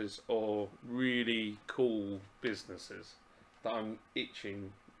influencers or really cool businesses that I'm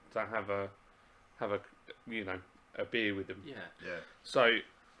itching to have a beer with them. Yeah. So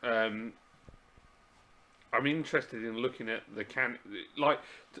I'm interested in looking at the can. Like,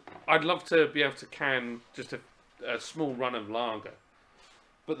 I'd love to be able to can just a small run of lager,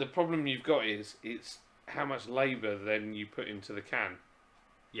 but the problem you've got is it's how much labour then you put into the can.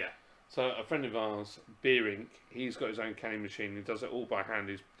 Yeah. So a friend of ours, Beer Inc., he's got his own canning machine. He does it all by hand.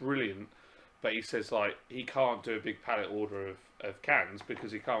 He's brilliant, but he says like he can't do a big pallet order of cans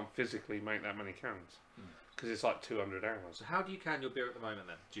because he can't physically make that many cans because it's like 200 hours. So how do you can your beer at the moment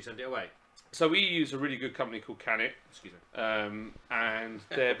then? Do you send it away? So we use a really good company called Canit, Excuse me. and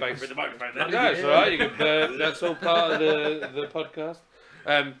they're based. the microphone then. No, it's all right. You can burp. That's all part of the podcast.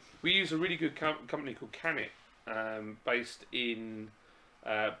 We use a really good company called Canit, based in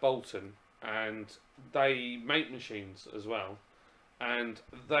Bolton, and they make machines as well, and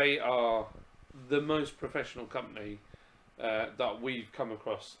they are the most professional company that we've come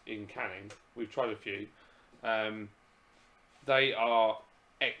across in canning. We've tried a few. They are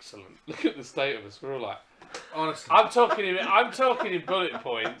excellent. Look at the state of us. We're all like, Honestly. I'm talking in bullet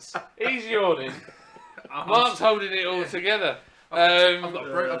points. He's yawning. Mark's holding it all together. I've got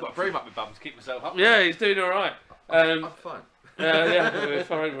a broom up my bum to keep myself up. Yeah, he's doing all right. I'm fine. Yeah, we're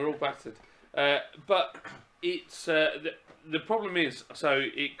fine. We're all battered. But it's the problem is, so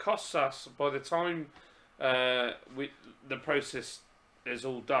it costs us by the time the process is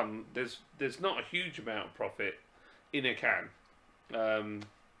all done. There's not a huge amount of profit in a can.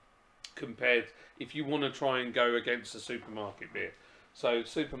 Compared if you want to try and go against a supermarket beer. So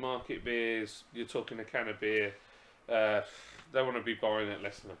supermarket beers, you're talking a can of beer, they want to be buying at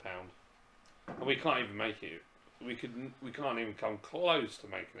less than £1, and we can't even make it. We can't even come close to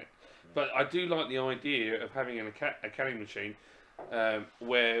making it. But I do like the idea of having a canning machine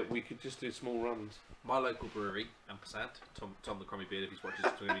where we could just do small runs. My local brewery, Ampersand, Tom the Crummy Beard, if he's watching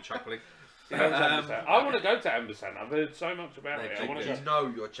this, going to be chuckling. I want to go to Ampersand. I've heard so much about it. I They want to do. go. You know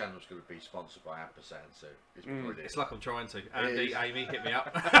your channel's going to be sponsored by Ampersand, so it's before It's like I'm trying to. Andy, is. Amy, hit me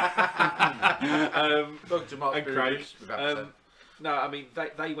up. Look to Mark and Craig. Breweries with Ampersand. No, I mean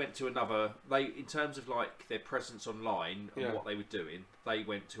they went to another. In terms of like their presence online and Yeah. what they were doing, they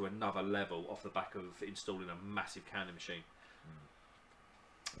went to another level off the back of installing a massive canning machine.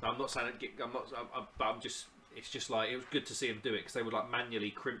 I'm not saying but I'm just. It's just like it was good to see them do it because they would like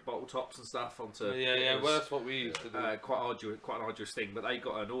manually crimp bottle tops and stuff onto. Yeah. it was, Well, that's what we used to do. quite an arduous thing, but they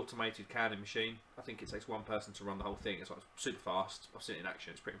got an automated canning machine. I think it takes one person to run the whole thing. It's like super fast. I've seen it in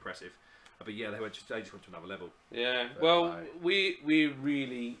action. It's pretty impressive. But yeah, they just went to another level. Yeah. Well, we've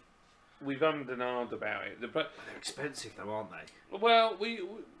ummed and ahed about it. They're expensive though, aren't they? Well,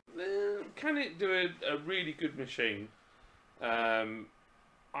 can it do a really good machine?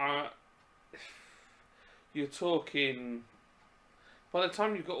 You're talking. By the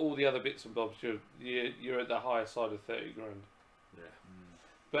time you've got all the other bits and bobs, you're at the higher side of 30 grand. Yeah.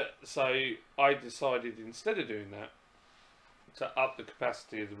 But so I decided instead of doing that to up the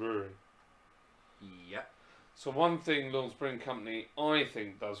capacity of the brewery. Yeah. So one thing Lawrence Brewing Company I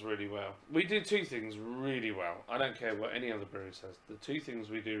think does really well. We do two things really well. I don't care what any other brewery says. The two things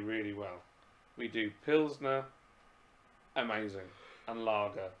we do really well. We do Pilsner, amazing, and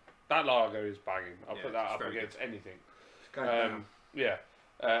lager. That lager is banging. I'll Yeah, put that it's up very against anything. Going down. Yeah.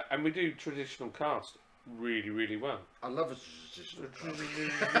 And we do traditional cast really, really well. I love a Traditional cast.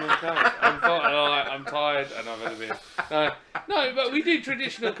 I'm tired and I've had a beer. No, but we do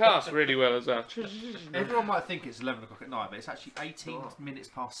traditional cast really well as well. Everyone might think it's 11 o'clock at night, but it's actually 18 minutes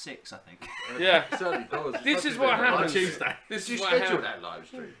past 6, I think. Yeah. certainly does. This is what happens. Tuesday. This Did is you what schedule happens. that live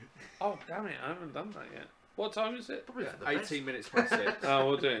stream? Oh, damn it. I haven't done that yet. What time is it? Probably for the best. 18 minutes past 6. Oh,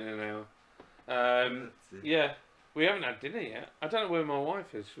 we'll do it in an hour. Yeah. We haven't had dinner yet. I don't know where my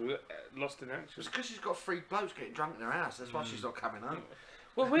wife is. She was lost in action. It's because she's got 3 blokes getting drunk in her house. That's why she's not coming home.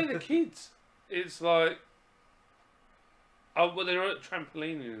 Well, we're the kids. It's like, oh, well, they're at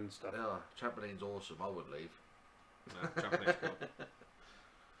trampolining and stuff. Yeah, trampoline's awesome. I would leave. No, trampoline's cool.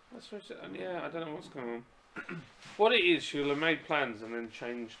 That's what yeah, I don't know what's going on. What it is, she'll have made plans and then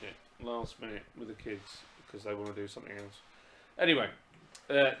changed it last minute with the kids because they want to do something else. Anyway,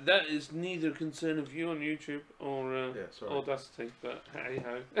 that is neither a concern of you on YouTube or sorry. Audacity, but hey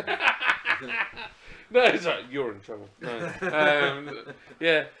ho. No, it's right. You're in trouble. No.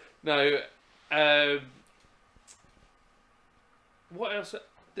 Yeah, no. What else?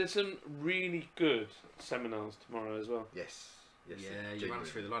 There's some really good seminars tomorrow as well. Yes. Yes. Yeah, you ran genuinely.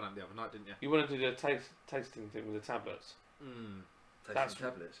 through the lineup the other night, didn't you? You want to do the tasting thing with the tablets? Mm. Take That's- some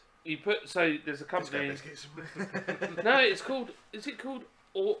tablets. You put so there's a Let's go company. biscuits. No, it's called. Is it called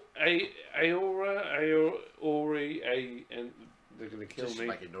Aora? And they're going to kill Just me.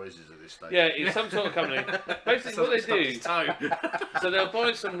 making noises at this stage. Yeah, it's some sort of company. Basically, what they Stuck do. his toe. So they'll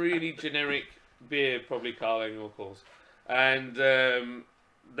buy some really generic beer, probably Carling or Coors, and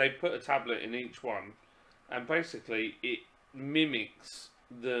they put a tablet in each one, and basically it mimics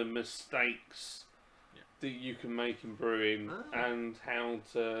the mistakes that you can make in brewing and how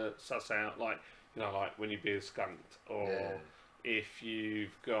to suss out, like, you know, like when your beer's skunked, or Yeah. if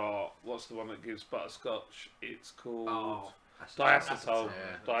you've got, what's the one that gives butterscotch? It's called Oh, diacetyl.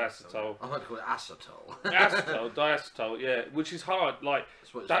 Yeah. Diacetyl. I like to call it acetol. Acetyl, diacetyl, yeah, which is hard. Like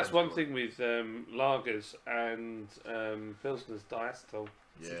what it's that's famous one for. thing with lagers and pilsners, diacetyl.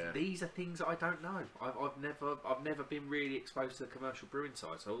 Yeah. These are things that I don't know. I've never been really exposed to the commercial brewing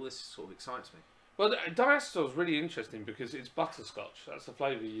side, so all this sort of excites me. Well, diacetyl is really interesting because it's butterscotch. That's the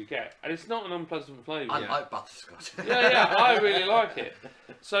flavour you get, and it's not an unpleasant flavour. I Yeah. like butterscotch. Yeah, I really like it.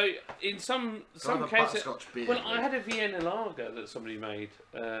 So in some I'm a cases, butterscotch beer. well, I had a Vienna lager that somebody made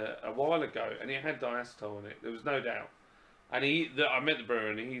a while ago, and it had diacetyl in it. There was no doubt. And I met the brewer,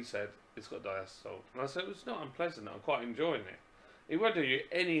 and he said it's got diacetyl, and I said it's not unpleasant. I'm quite enjoying it. It won't do you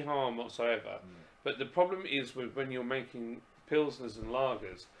any harm whatsoever. But the problem is with when you're making pilsners and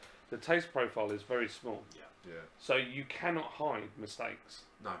lagers, the taste profile is very small, Yeah. so you cannot hide mistakes.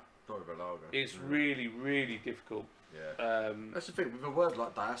 No, not with a lager. It's really, really difficult. Yeah. That's the thing with a word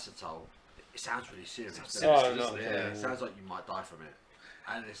like diacetyl. It sounds really serious. Sounds doesn't it? sinister, doesn't it? Yeah, Yeah. it sounds like you might die from it.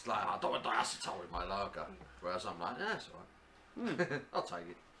 And it's like, I don't want diacetyl in my lager. Whereas I'm like, that's alright. I'll take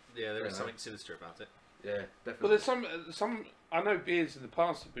it. Yeah, there is Yeah. something sinister about it. Yeah, definitely. Well, there's some. I know beers in the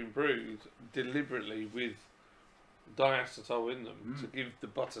past have been brewed deliberately with diacetyl in them to give the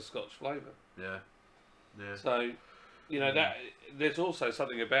butterscotch flavour. Yeah. Yeah. So, you know that there's also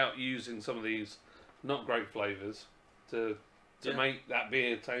something about using some of these not great flavours to Yeah. make that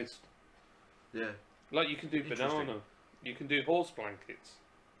beer taste Yeah. like you can do Interesting. banana, you can do horse blankets.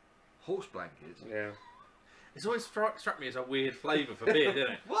 Horse blankets. Yeah, It's always struck me as a weird flavour for beer,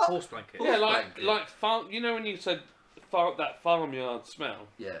 didn't it? What? Horse blanket. yeah, blanket. like farm. You know when you said that farmyard smell.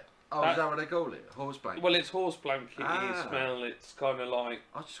 Yeah. Oh, That- is that what they call it? Horse blanket. Well, it's horse blanket Ah. smell. It's kind of like,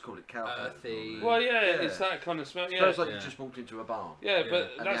 I just call it cow. Earthy. well, yeah, Yeah. it's that kind of smell. Yeah, Smells like Yeah. you just walked into a barn. yeah, Yeah.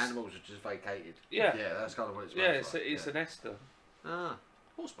 but And the that's animals are just vacated. Yeah. Yeah, that's kind of what it smells yeah, it's like. it's an ester. Ah,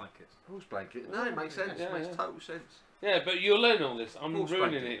 Horse blankets. horse blanket. No, it makes sense. Yeah, It makes yeah. total sense. Yeah, but you'll learn all this. I'm Horse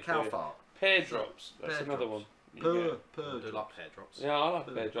ruining blanket, it. cow For you. fart. Pear drops. That's Pear another drops. one. you get. Purr, I do purr. like pear drops. Yeah, I like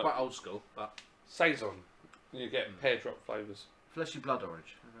pear drops. Quite old school, but Saison. You get pear drop flavours. Fleshy blood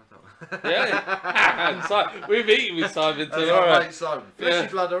orange. Yeah. So, we've eaten with Simon That's tomorrow. our mate Simon. Fleshy Yeah.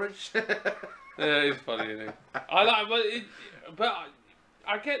 blood orange. Yeah, it's funny, isn't it? I like, but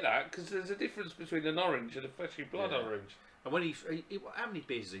I get that because there's a difference between an orange and a fleshy blood Yeah. orange. and when how many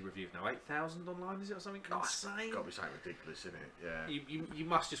beers has he reviewed now? 8,000 online, is it, or something insane? Got to be something ridiculous, isn't it? Yeah. You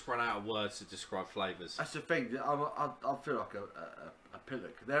must just run out of words to describe flavours. That's the thing. I feel like a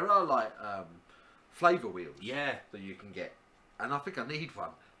pillock. There are like flavour wheels. Yeah. That you can get, and I think I need one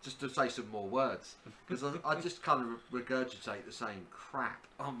just to say some more words because I just kind of regurgitate the same crap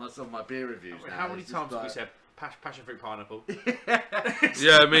on my beer reviews. now. How many It's just times have we like- said passion fruit pineapple?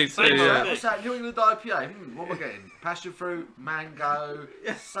 Yeah, me too. Same Yeah, old what's that? New England IPA. What am I getting? Passion fruit, mango,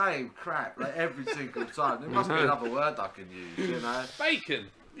 same crap like every single time. There must be another word I can use, you know. Bacon.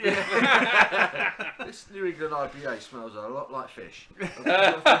 This New England IPA smells a lot like fish.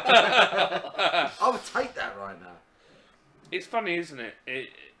 I would take that right now. It's funny, isn't it?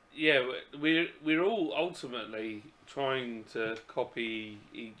 Yeah, we're all ultimately trying to copy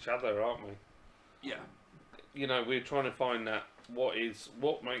each other, aren't we? Yeah. Mm. You know, we're trying to find that what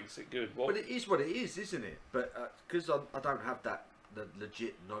makes it good. But it is what it is, isn't it? But because I don't have the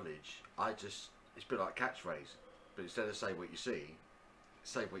legit knowledge, it's a bit like catchphrase. But instead of say what you see,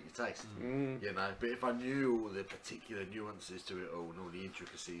 say what you taste. Mm. You know, but if I knew all the particular nuances to it all and all the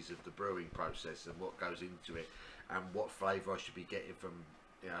intricacies of the brewing process and what goes into it and what flavour I should be getting from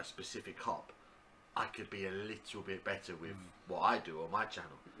a specific hop, I could be a little bit better with what I do on my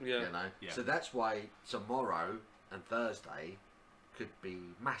channel. Yeah. You know, Yeah. so that's why tomorrow and Thursday could be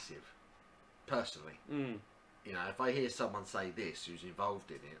massive. Personally, Mm. you know, if I hear someone say this who's involved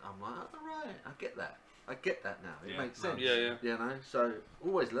in it, I'm like, all right, I get that. I get that now. It Yeah. makes sense. Yeah, yeah. You know, so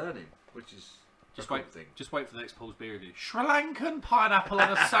always learning, which is Just a wait, good thing. just wait for the next Paul's beer review. Sri Lankan pineapple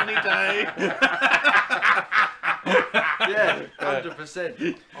on a sunny day. Yeah,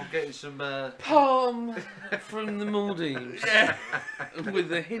 100%. I'm getting some. Palm from the Maldives. Yeah.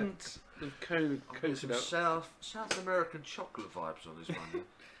 With a hint of I'm getting some coconut. South American chocolate vibes on this one.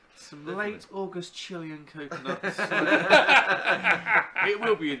 Some late August Chilean coconuts. It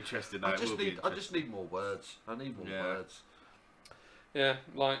will be interesting though. I It will just be need interesting. more words. I need more Yeah. words. Yeah,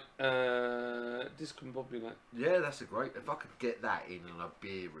 like discombobulate. Yeah, that's a great. If I could get that in on a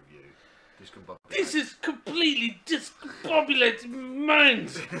beer review, discombobulate. This is completely discombobulated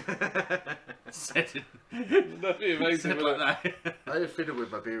minds. Said it- That'd be amazing. said wouldn't like it? that. I did fiddle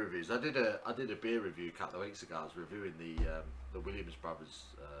with my beer reviews. I did a beer review a couple of weeks ago. I was reviewing the Williams Brothers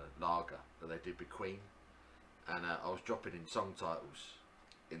lager that they did with Queen, and I was dropping in song titles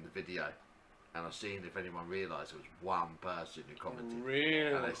in the video, and I was seeing if anyone realised it was one person who commented. And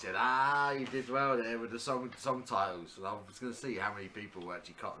Really? they said, you did well there with the song titles. And I was going to see how many people were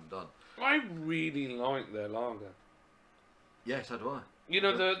actually cottoned on. I really like their lager. Yeah, so do I. You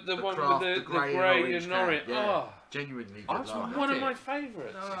know the one craft, with the grey grey and and orange orange. can. Yeah. Oh, Genuinely good I've lager. one of it. my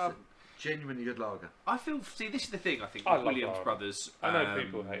favourites. No, Genuinely good lager. I feel. See, this is the thing. I think I with love Williams lager. Brothers. I know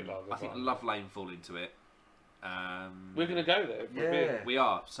people hate lager, I think but I Love Lane fall into it. We're gonna go there. For a beer. We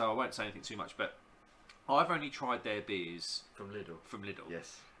are. So I won't say anything too much, but I've only tried their beers From Lidl. from Lidl.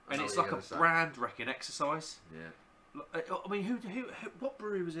 Yes. I And know it's what like you're a gonna say. brand wrecking exercise. Yeah. I mean, who, what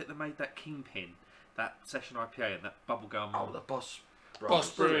brewery was it that made that Kingpin, that session IPA and that bubblegum? Oh, the Boss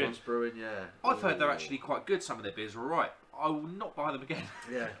Boss Brewing. Boss Brewing, yeah. I've heard they're Ooh. actually quite good. Some of their beers are alright. I will not buy them again.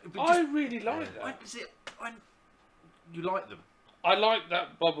 Yeah. But I just- really like I- that. is it, you like them? I like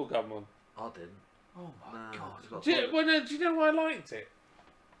that bubblegum one. I didn't. Oh my No, god! it's got- Do you know why I liked it?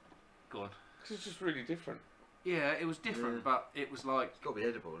 Go on. 'Cause it's just really different. Yeah, it was different, Yeah. but it was like It's got to be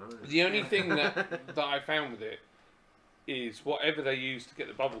edible, hasn't it? The only thing that I found with it is whatever they used to get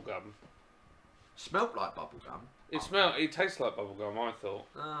the bubblegum. Smelt like bubblegum. It tastes like bubblegum, I thought.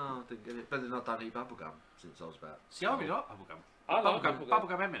 Oh, I didn't get it. But then I don't eat bubblegum since I was about. see, I really like bubblegum. I like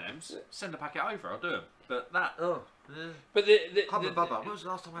bubblegum M&Ms. Send a packet over, I'll do them. But that Oh, yeah. But Hubba Bubba. When was the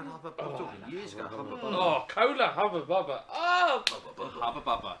last time I had Hubba Bubba? I'm talking years ago. Hubba Bubba. Oh, cola Hubba Bubba. Oh, Hubba Bubba. Hubba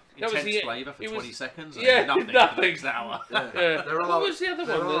Bubba, That was intense the- flavour for it was- 20 seconds. And yeah, nothing, for nothing. the next hour. Yeah. yeah. There are, What was the other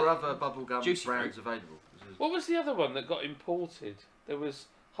there one? are That, other bubblegum Juicy brands fruit. available. what was the other one that got imported? There was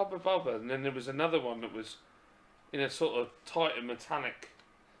Hubba Bubba, and then there was another one that was in a sort of tight and metallic,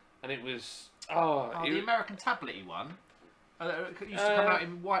 and it was The American tablety one. It used to come out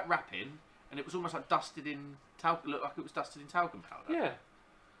in white wrapping, and it was almost like dusted in talcum. Looked like it was dusted in talcum powder. yeah.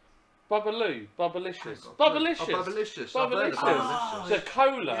 Bubbaloo, Bubbalicious, Oh, Bubbalicious, Bubbalicious. I've heard of Bubbalicious. Bubbalicious. The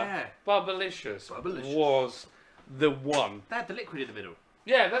cola, Yeah. Bubbalicious, Bubbalicious. was the one. They had the liquid in the middle.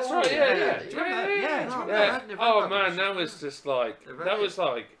 Yeah, that's Oh, right. Yeah, yeah. yeah, Do you remember that? Yeah. No, Yeah. I hadn't heard Oh Bubbalicious. man, that was just like They're very that was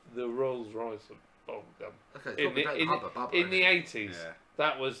like the Rolls Royce of bubblegum Okay, it's in probably the better in, than Hubba Bubba. in the 80s. Yeah.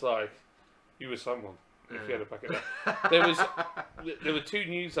 That was like you were someone if you Yeah. had a packet. Of that. There were two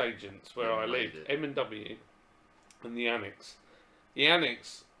news agents where Yeah, I made lived, it. M&W and the Annex. The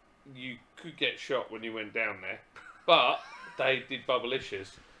Annex, you could get shot when you went down there, but they did Bubbalicious.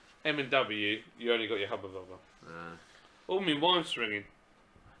 M&W, you only got your Hubba Bubba. All my wife's ringing.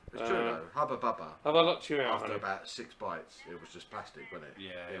 It's true though. Hubba Bubba. Have I locked you out? After honey? about 6 bites, it was just plastic, wasn't it?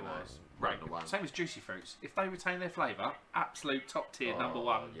 Yeah, You it know, was. one Right. to one. Same as juicy fruits. If they retain their flavour, absolute top tier number Oh,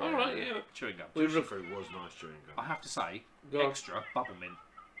 one yeah. All right, yeah. chewing gum. We Juicy ref- fruit was nice chewing I gum. have to say, Go on. extra bubble mint.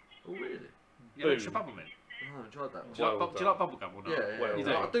 Oh really? Yeah, Boom. extra bubble mint. Oh, I enjoyed that one. Do you, Well like, do you like bubble gum or not? Yeah, yeah, Well, you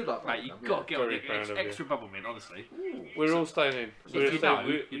done. I do like Mate, bubblegum, you've got to get Very on proud it. of Extra bubble mint, honestly. Ooh. We're all staying in. If We're you staying, know,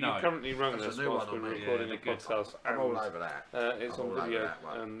 we, you know. currently run That's this a new whilst one we're on me. recording Yeah, the good. podcast, I'm all and over that. it's I'm on all over video, that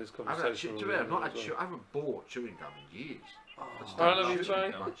one. and this I haven't, conversation. actually, will be I've not on had as well. I haven't bought chewing gum in years. I just Oh, I don't love you, chew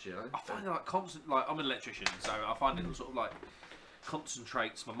Jay. much, you know. I find it like constant. Like I'm an electrician, so I find it sort of like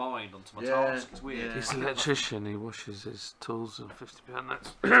concentrates my mind onto my Yeah, task. It's weird. yeah. He's an electrician. He washes his tools and £50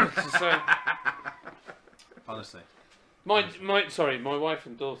 notes. So, Honestly. my wife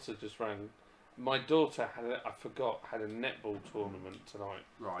and daughter just rang. My daughter had a netball tournament tonight.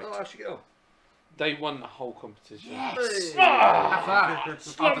 Right. Oh, I should get on. They won the whole competition. Yes. Ah! Have that.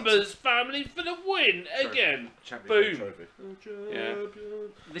 Slumbers family for the win again. Champions Boom. League trophy. Yeah.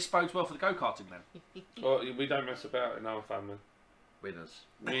 This bodes well for the go-karting then. Well, we don't mess about in our family. Winners.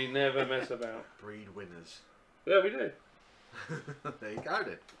 We never mess about. Breed winners. Yeah, we do. There you go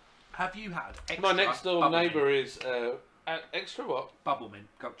then. Have you had extra My next door bubble neighbour mint? is extra what? Bubble mint,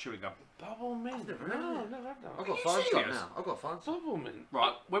 chewing gum. Bubble mint. never had No, it. I've never had that. I've got you fine stuff serious? now. I've got fine stuff. Bubble mint.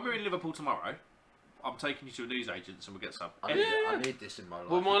 Right, when we're in Liverpool tomorrow, I'm taking you to a newsagent's and we'll get some. I need this in my life.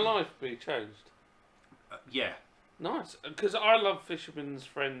 Will my life be changed? Yeah. Nice, because I love Fisherman's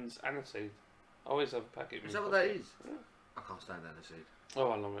Friends aniseed. I always have a packet. Is that what that is? I can't stand aniseed. Oh,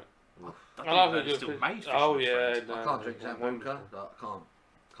 I love it. I I love think a they're good still made Oh Fisherman's yeah, Friends. no, I can't drink no, Zambuca. wonderful. I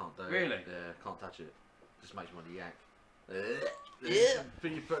can't do it. Really? Yeah, can't touch it. Just makes me want to yak. Yeah.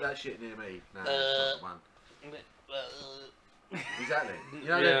 But you put that shit near me. No, it's not one. Exactly. You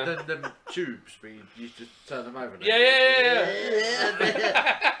know Yeah. them tubes, but you used to turn them over. Yeah.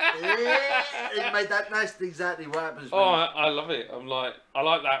 It made that. That's exactly what happens. Oh, I love it. I like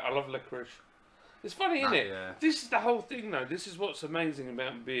that. I love licorice. It's funny, isn't it? Yeah. This is the whole thing, though. This is what's amazing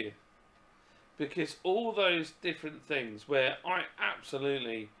about beer. Because all those different things where I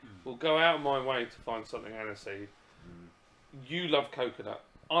absolutely will go out of my way to find something aniseed. You love coconut.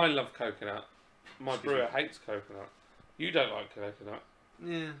 I love coconut. My brewer hates coconut. You don't like coconut.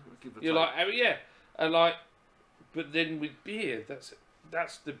 Yeah, we'll give it a You're take. like, oh yeah, and like, but then with beer,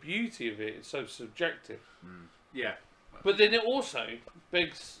 that's the beauty of it. It's so subjective. Yeah. But then it also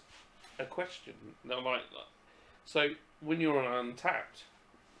begs a question. That like, so when you're on Untapped,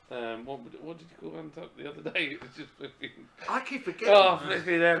 what did you call Untapped the other day? It was just flipping. I keep forgetting. Oh,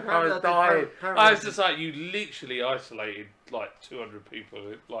 flipping them! I was Apparently dying. apparently I was just like, you literally isolated like 200 people,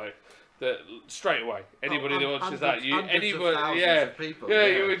 like that straight away. Anybody that watches that, hundreds of thousands yeah, of people, yeah,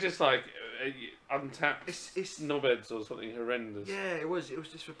 you were just like Untapped It's knobheads or something horrendous. yeah, it was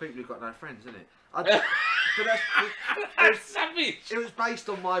just for people who've got no friends, isn't it? But that's Savage. it was based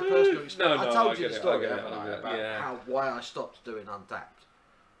on my personal experience. No, I I told you get the it, story, I get it, haven't I I, get it. about Yeah. why I stopped doing Untapped.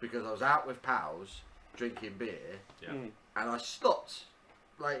 Because I was out with pals drinking beer, Yeah. and I stopped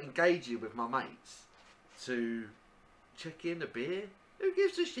like engaging with my mates to check in the beer. Who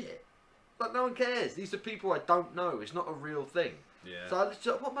gives a shit? Like no one cares. These are people I don't know. It's not a real thing. Yeah. So I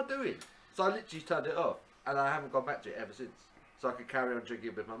literally, what am I doing? So I literally turned it off, and I haven't gone back to it ever since. So I could carry on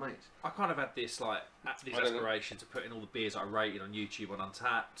drinking with my mates. I kind of had this like this I don't know. aspiration to put in all the beers I rated on YouTube on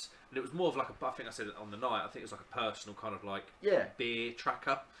Untapped, and it was more of like I think I said it on the night. I think it was like a personal kind of like Yeah. beer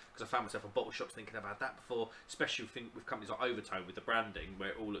tracker because I found myself on bottle shops thinking I've had that before, especially with companies like Overtone with the branding where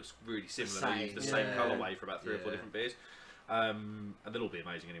it all looks really similar. They use the same yeah. colourway for about 3 or 4 Yeah. different beers. And they'll all be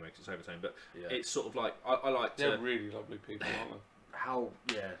amazing anyway because it's Overtone. But Yeah. it's sort of like I like They're to. really lovely people, aren't they? How?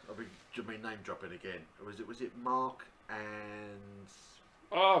 Yeah. I mean, name dropping again. Was it Mark and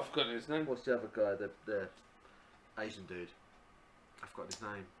Oh, I've forgotten his name. what's the other guy? The Asian dude. I've forgotten his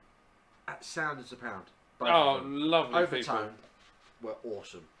name. At Sound is a Pound. Both Oh, of them. lovely people. Overtone were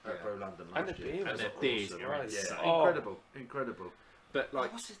awesome at Yeah. Bro London And last the year. beer And was their awesome. beers Awesome. are Yeah, insane. Oh. incredible. But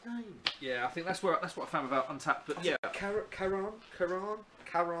like, What's his name? yeah, I think that's what I found about Untapped. But yeah, Karan,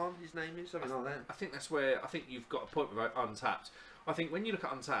 his name is something like that. I think that's where I think you've got a point with Untapped. I think when you look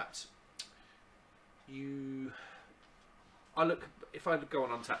at Untapped, if I go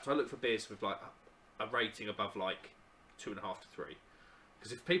on Untapped, I look for beers with like a rating above like 2.5 to 3.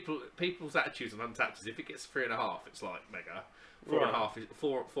 Because if people's attitudes on Untapped is if it gets 3.5, it's like mega. 4.5 is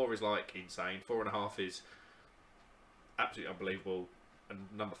 4 is like insane. 4.5 is absolutely unbelievable. And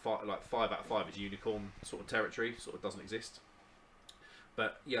number 5, like 5 out of 5 is unicorn sort of territory, sort of doesn't exist.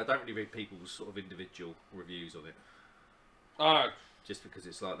 But yeah, I don't really read people's sort of individual reviews on it. Oh, Just because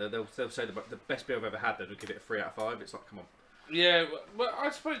it's like they'll say the best beer I've ever had, they'll give it a 3 out of 5. It's like, come on. yeah. Well, I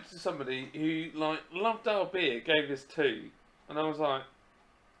spoke to somebody who like loved our beer, gave us 2, and I was like,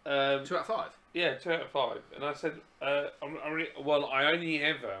 2 out of 5. yeah, 2 out of 5. And I said, I only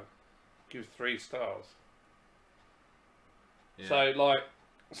ever give 3 stars. Yeah. So like,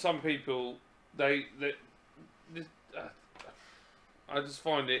 some people I just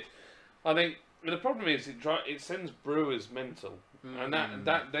find it. I think the problem is it sends brewers mental, and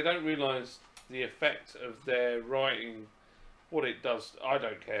that they don't realise the effect of their writing, what it does. I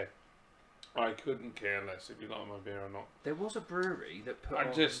don't care. I couldn't care less if you like my beer or not. There was a brewery that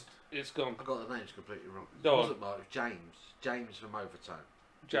put. It's gone. I got the names completely wrong. It Go on. wasn't Mark, it was James from Overtone.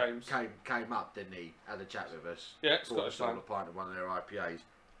 James. Came up, didn't he? Had a chat with us. Yeah, Brought Scottish us all Line. a pint of one of their IPAs.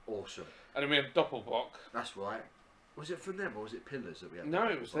 Awesome. And then we have Doppelbock. That's right. Was it from them or was it Pillars that we had? No,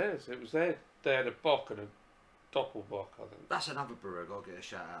 it was theirs. It was their. They had a bock and Doppelbock, I think. That's another brewer I've got to get a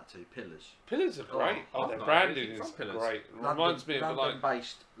shout out to. Pillars. Pillars are great. Oh, Their I've not branding heard is anything from Pillars. great. Reminds me of like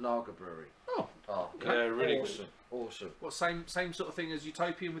London-based lager brewery. Oh, Oh, yeah, really awesome, awesome. what same sort of thing as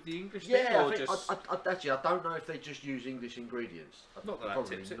Utopian with the English thing, Yeah, or I think, just actually, I don't know if they just use English ingredients. not that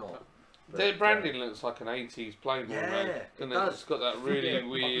Probably tips it. not. But, their branding looks like an 80s Playboy yeah, man, it doesn't does. It's got that really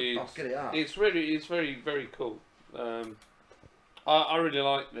weird. I'll get it up. It's very very cool. I really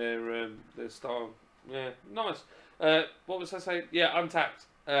like their style. Yeah, nice. What was I saying? Yeah, Untapped.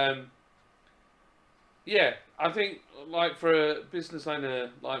 Yeah, I think like for a business owner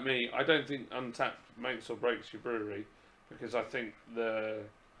like me, I don't think Untapped makes or breaks your brewery, because I think the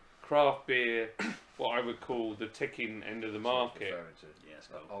craft beer, what I would call the ticking end of the market. Yeah, it's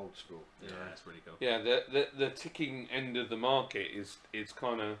Like cool. old school. Yeah, it's really cool. Yeah, the ticking end of the market is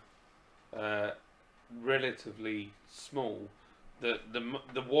kind of relatively small. The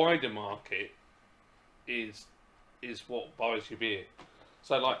wider market is what buys your beer.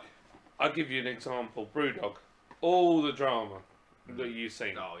 So like, I'll give you an example. Brewdog, all the drama that you've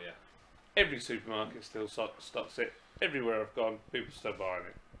seen. Oh yeah. Every supermarket still stocks it. Everywhere I've gone, people still buying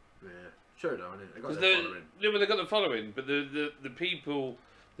it. Yeah, sure though, innit? They got 'Cause their following. they've got the following, but the people,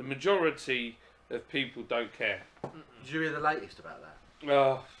 the majority of people don't care. Did you hear the latest about that?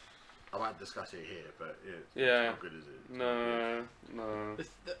 Oh, I won't discuss it here, but it's Yeah. not good, is it? It's not good. no.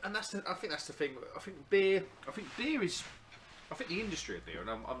 And that's I think that's the thing. I think beer is. I think the industry of beer, and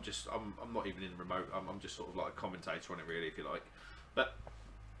I'm not even in remote. I'm just sort of like a commentator on it, really, if you like. But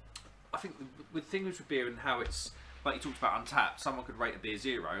I think with things with beer and how it's like you talked about Untapped, someone could rate a beer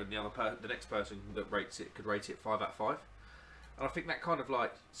 0, and the next person that rates it could rate it 5 out of 5. And I think that kind of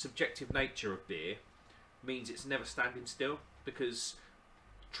like subjective nature of beer means it's never standing still, because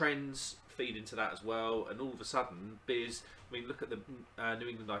trends feed into that as well. And all of a sudden, beers. I mean, look at the New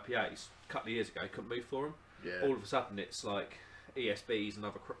England IPAs. A couple of years ago, couldn't move for them. Yeah. All of a sudden it's like ESBs and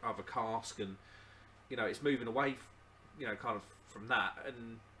other cask, and it's moving away kind of from that,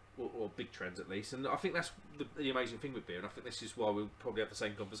 and or big trends at least. And I think that's the amazing thing with beer, and I think this is why we'll probably have the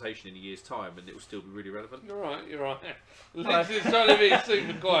same conversation in a year's time, and it will still be really relevant. You're right. Lizzie's trying to be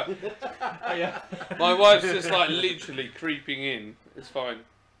super quiet. Oh, yeah. My wife's just like literally creeping in. It's fine.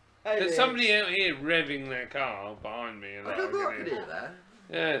 Hey, There's somebody out here revving their car behind me, and I don't know. I can hear that.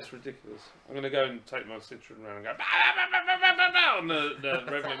 yeah, it's ridiculous. I'm gonna go and take my Citroen around and go bah, bah, bah, bah, bah, bah, bah, on the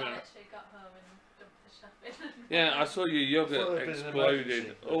revving I out. actually got home and dumped the stuff in. Yeah, I saw your Thought yogurt it'd been an exploded.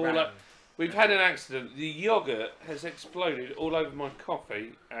 emergency. All Ran. up. We've had an accident. The yogurt has exploded all over my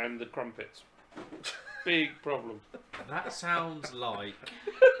coffee and the crumpets. Big problem. That sounds like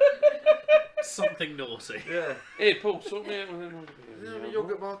something naughty. Yeah. Here, Paul, sort me out with them. Yeah, you'll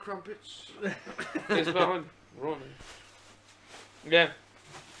get my crumpets. It's behind. Right. Yeah.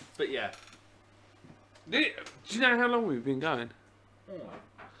 But yeah. Do you know how long we've been going?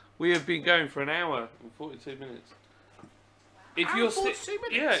 We have been going for an hour and 42 minutes. If Hour you're and 42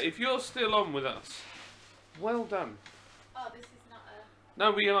 minutes? yeah, if you're still on with us, well done. Oh, this is not a.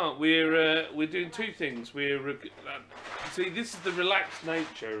 No, we are. We're doing two things. See, this is the relaxed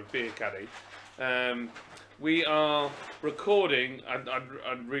nature of Beer Caddy. We are recording.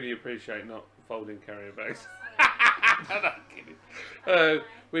 I'd really appreciate not folding carrier bags. I'm not kidding.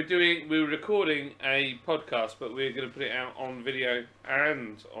 We're recording a podcast, but we're going to put it out on video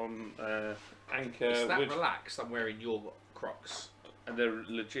and on Anchor. It's that relaxed. I'm wearing your Crocs, And they're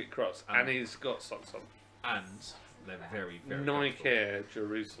legit Crocs, and he's got socks on. and they're very, very Nike Air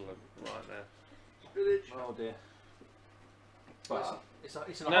Jerusalem, right there. Oh dear. But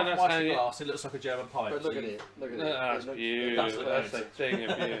it's in a No, half that's how white you- glass. It looks like a German pipe. But look at it. Look at it. That's It looks- beautiful. That's the perfect. thing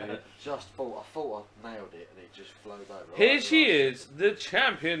of beauty. Just thought I nailed it, and it just flowed over. Here Right, she right. is, the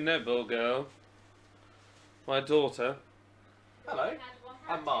champion netball girl. My daughter. Hello. Had one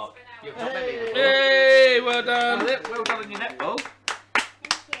I'm practice Mark. for an You've hour. done many. Hey, well done. Well done on your netball.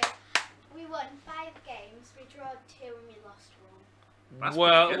 Thank you. We won 5 games, we drew 2 and we lost 1. That's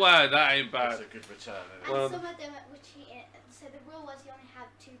Well, pretty good. wow, that ain't That's bad. a good return. Isn't it? And Well- some of them were cheating. So the rule was you only had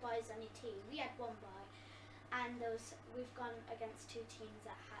 2 boys on your team. We had 1 boy. And we've gone against 2 teams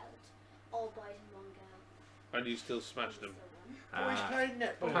that had all boys and 1 girl. And you still smashed them. Boys playing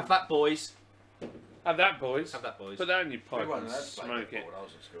netball. Have that, boys. Have that, boys. Have that, boys. Put that in your We pipe weren't and allowed to play smoke netball it. when I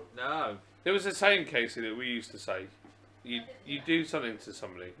was at school. No. There was a saying, Casey, that we used to say. You do something to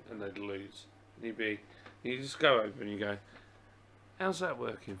somebody and they'd lose. And you just go over and you go, how's that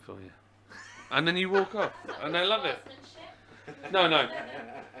working for you? And then you walk off and they love it. Sportsmanship. No.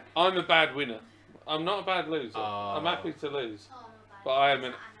 I'm a bad winner. I'm not a bad loser. Oh. I'm happy to lose. Oh, no, bad. But I am It's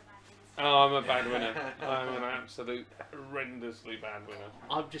an- not Anna bad Oh, I'm a bad winner. I'm an absolute horrendously bad winner.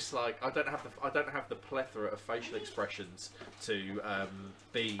 I'm just like I don't have the plethora of facial expressions to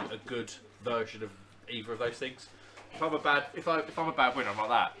be a good version of either of those things. If I'm a bad winner, I'm like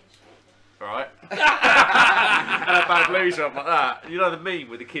that. Alright? And a bad loser, I'm like that. You know the meme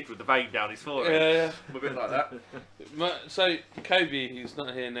with the kid with the vein down his forehead? Yeah. I'm a bit like that. So Kobe, who's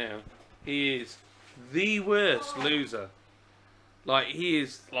not here now, he is the worst loser. He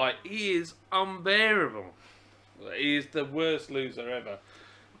is unbearable. He is the worst loser ever.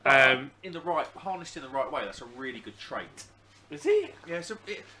 Harnessed in the right way, that's a really good trait. Is he? Yeah,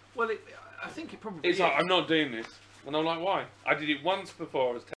 I think it probably It's is. like, I'm not doing this. And I'm like, why? I did it once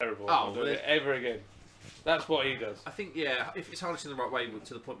before, I was terrible. Oh, I'll do well, it ever again. That's what he does. I think, yeah, if it's harnessed in the right way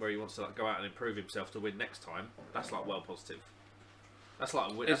to the point where he wants to go out and improve himself to win next time, that's like well positive. That's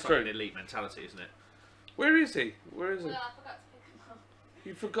like It's an true. elite mentality, isn't it? Where is he? Where is he? Well, I forgot to pick him up.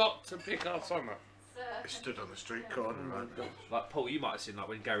 You forgot to pick our son up. So, He stood on the street corner, man. Like Paul, you might have seen like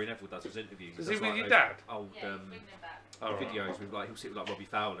when Gary Neville does his interviews. Is he he does, with like, your those dad? Old yeah, he's bringing him back. Oh, right. videos with he'll sit with like Robbie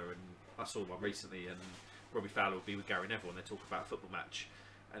Fowler, and I saw one recently, and Robbie Fowler will be with Gary Neville, and they talk about a football match,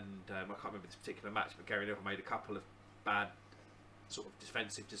 and I can't remember this particular match, but Gary Neville made a couple of bad sort of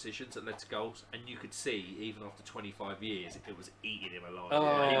defensive decisions that led to goals, and you could see even after 25 years it was eating him alive.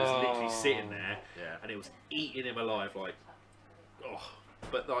 Oh. He was literally sitting there, Yeah. and it was eating him alive, like oh.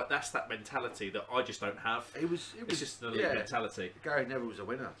 But like that's that mentality that I just don't have. It was It's just an elite mentality. Gary Neville was a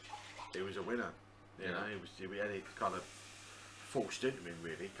winner. He was a winner. You know, he had it kind of forced into him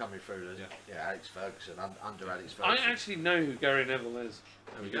really, coming through the Alex Ferguson, under Alex I Ferguson. actually know who Gary Neville is.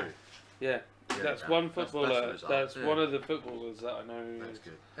 There we go. Yeah. Yeah, That's yeah. one That's footballer. the result, That's yeah. one of the footballers that I know. Who That's is.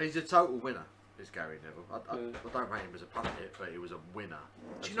 good. And he's a total winner, is Gary Neville. I Yeah. don't rate him as a pundit, but he was a winner.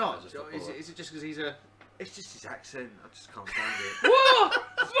 Do you as not? a Is footballer. it just because he's a? It's just his accent. I just can't stand it. What?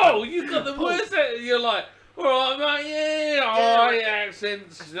 Oh, you got the worst. You're like, all right, mate. Yeah. Oh, yeah.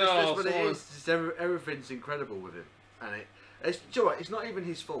 Accents. That's Oh, what it someone- is. Just everything's incredible with him, and it's do you know what? It's not even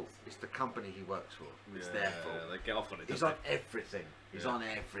his fault. It's the company he works for. It's their fault. They get off on it. He's don't on everything. He's on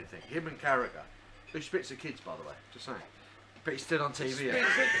everything. Him and Carragher, who spits at kids, by the way. Just saying. But he's still on TV.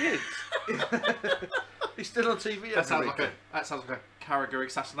 Spits at kids. He's still on TV. That sounds every week. like a Carragher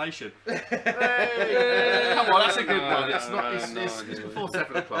assassination. Hey. Come on, that's a good No, one. no, It's not. no, It's no. before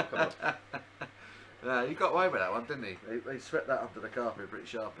 7 o'clock. Come on. Yeah, he got away with that one, didn't he? He swept that under the carpet, pretty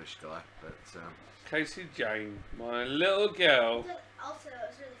sharpish guy. But Casey Jane, my little girl. Also, it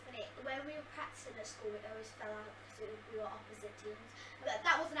was really funny. When we were practicing at school, we always fell out because we were opposite teams. But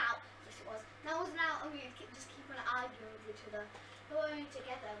that wasn't out. Yes, it was. That wasn't out, and we would just keep on arguing with each other. But when we were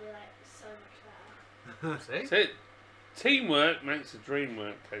together, we were like so much better. See? That's it. Teamwork makes the dream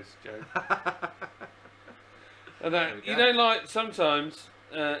work, Casey Jane. And There we you go. know, like sometimes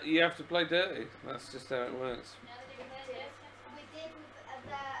you have to play dirty. That's just how it works. Now that you're there, yes, next time. We did with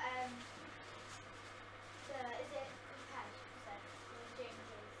is it Compage?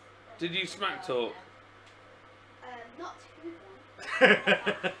 James's. Did you smack talk? Not to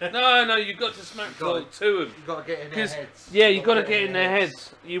them. No, you've got to smack You got talk to them. you got to get in their Because heads. yeah, you got to get in their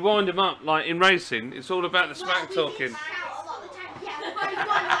heads. You wind them up like in racing. It's all about the smack Well, we talking. did shout a lot of the time. Yeah, we've already won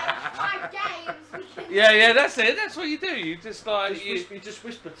like 5 games. We can. Yeah, that's it. That's what you do. You just like You just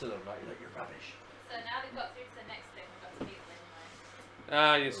whisper to them like you're rubbish. So now they've got through to the next thing, we've got to beat them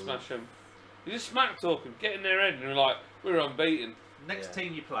anyway. you smash them. You just smack talk them, get in their head, and you're like, we're unbeaten. Next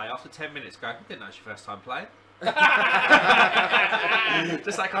team you play, after 10 minutes, go, didn't know it's your first time playing. Just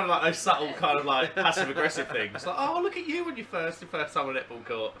that kind of like those subtle kind of like passive aggressive things. Like, oh, look at you when your first time on netball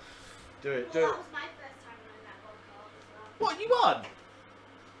court. Do it. Well, that was my first time on that ball court as well. What, you won?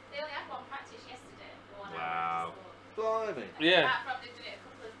 They only had one practice yesterday. For 1 hour Wow. of sport. Blimey. Yeah. Apart from they did it a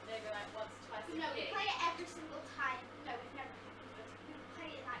couple of, maybe like once, twice a No, we year. play it every single time. No, we've never we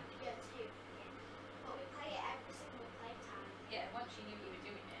play it like year 2 again. But we play it every single play time. Yeah, once you knew you were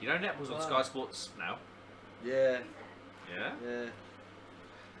doing it. You know netball's on Sky Sports now. Yeah. Yeah. Yeah.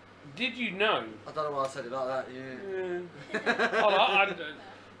 Did you know? I don't know why I said it like that. Yeah. I don't.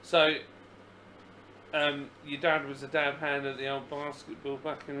 So, your dad was a dab hand at the old basketball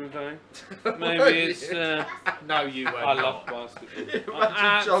back in the day. Maybe it's. No, you weren't. I love basketball. Imagine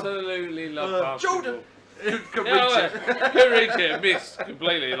I John- absolutely love basketball. Jordan. Can Yeah, reach well, it. couldn't reach it, missed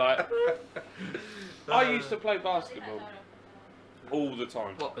completely. Like, I used to play basketball all the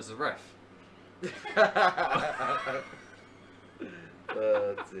time. What, as a ref?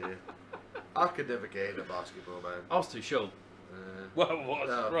 Oh dear. I could never get into basketball, man. I was too short. Well, what a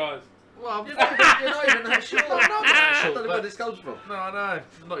No. surprise! Well, You're not even that short. I'm not that I short, don't know where but- this comes from. no, I know.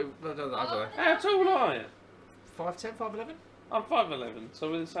 I'm not even, I don't know. How tall are you? 5'10", 5'11"? I'm 5'11", so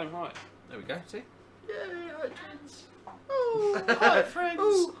we're the same height. There we go. See. Yeah, hi, friends. Oh, hi, friends.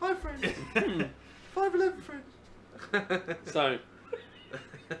 Oh, hi, friends. 5'11" friends. So,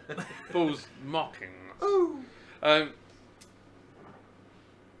 Paul's mocking us. Oh.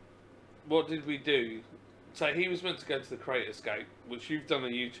 What did we do? So he was meant to go to the Crate Escape, which you've done a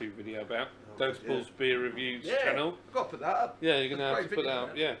YouTube video about. Go to yeah. Paul's Beer Reviews Yeah. channel. I've got to put that up. Yeah, you're gonna have Great to put that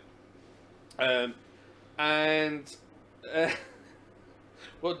video, up. Yeah. And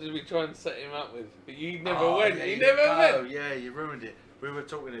what did we try and set him up with? But you never went. Yeah, you never oh, went. yeah, you ruined it. We were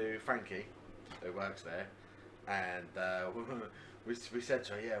talking to Frankie, who works there, and we said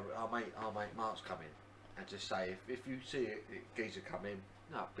to her, yeah, our mate Mark's coming, and just say if you see a geezer come in,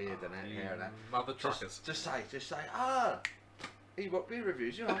 not beard and hair and that, Mother truckers. just say, he got beer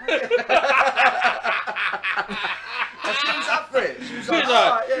reviews, you know. And she was up for it. She was She's like,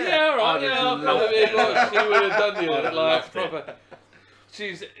 like, oh, yeah, all right, I'd yeah, have I'll come loved in. Like, she would have done I'd you have like loved it. proper.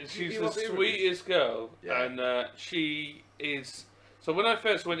 She's You the want beer reviews? sweetest girl, Yeah. and she is. So when I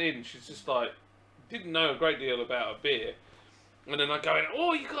first went in, she's just like didn't know a great deal about a beer, and then I go in,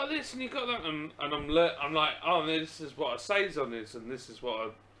 oh, you got this and you got that, and I'm like, oh, this is what a saison is, and this is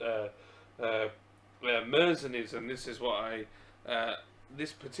what a Merzen is, and this is what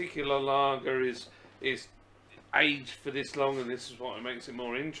this particular lager is aged for this long, and this is what makes it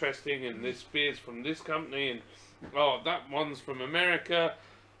more interesting, and this beer's from this company, and oh, that one's from America,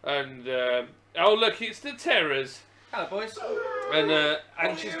 and oh, look, it's the Terrors, Hello, boys.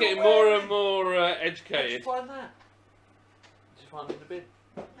 and she's getting more and more Where'd you educated. find that? Did you find it in the bin?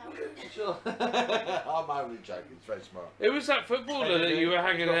 No. Sure. I'm only joking. It's very smart. It was that footballer that you were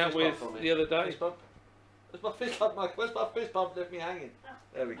hanging out with the other day. Fist bump. Where's my fist bump, Mike? Where's my fist bump? Left me hanging.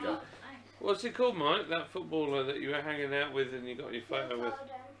 There we go. What's it called, Mike? That footballer that you were hanging out with and you got your photo with.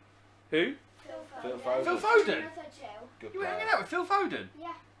 Who? Phil Foden. Phil Foden? Another two. Good You were player. hanging out with Phil Foden?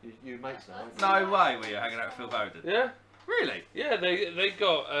 Yeah. You mates now. No way. Were you hanging out with Phil Foden? Yeah, Really? yeah. They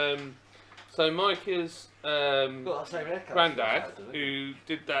got so Micah's Got that same haircut. granddad, doesn't he? who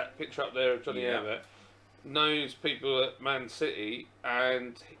did that picture up there of Johnny Yeah. Abbott, knows people at Man City,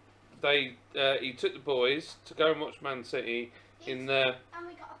 and he took the boys to go and watch Man City in the And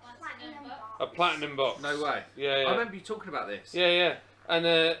we got a platinum box. a platinum box. No way. Yeah, I yeah. remember you talking about this. Yeah, yeah.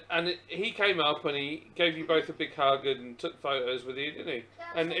 And he came up and he gave you both a big hug and took photos with you, didn't he? There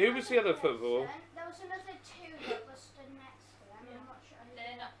And was who was the other another football? person. There was another two that was stood next to them. I'm not sure. who They're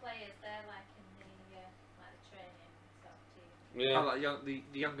they not players, they're like in the like the training sort of team. Yeah. Oh, like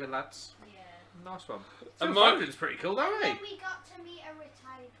the younger lads. Yeah. Nice one. And Phil Mike- Foden's pretty cool, were. though, And isn't then we got to meet a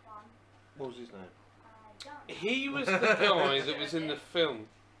retired one. What was his name? I don't know. He was the guy that was in the film.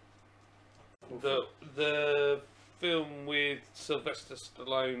 The film with Sylvester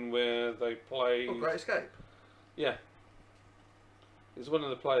Stallone where they play. Oh, Great Escape. Yeah. He's one of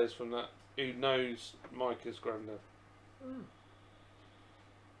the players from that who knows Micah's granddad.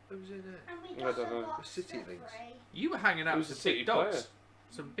 Who was in it? And we I got don't a know. box City for links. free. You were hanging out He with was some a City big dogs. player.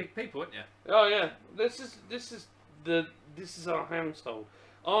 Some big people, weren't you? Oh yeah. This is our household.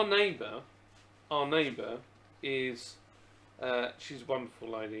 Our neighbour is she's a wonderful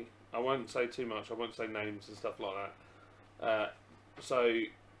lady. I won't say too much. I won't say names and stuff like that. Is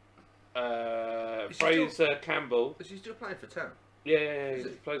she Fraser Campbell. Is he still playing for Town? Yeah, Is he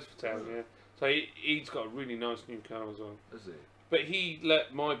it? plays for Town. Yeah. So he's got a really nice new car as well. Is he? But he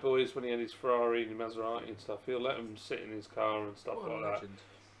let my boys, when he had his Ferrari and Maserati and stuff, he'll let them sit in his car and stuff What a like that. legend.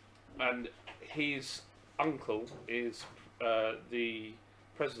 And his uncle is the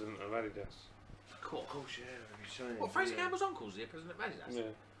president of Adidas. Cool. Of course, yeah. Have you seen? What, Fraser Campbell's uncle's the president of Adidas? Yeah.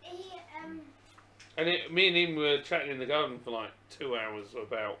 He And me and him were chatting in the garden for like 2 hours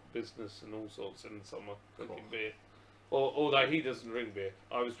about business and all sorts in the summer, drinking Cool. beer. Although he doesn't drink beer,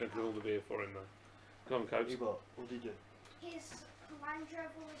 I was drinking all the beer for him though. Come on, coach. What did you do? his Land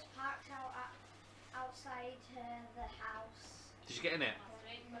Rover was parked outside the house. Did you get in it?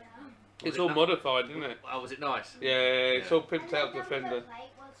 Yeah. It's all modified, isn't it? Oh, was it nice? Yeah, it's Yeah. all pimped out the And the fender. number plate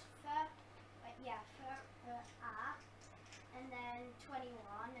was for R, and then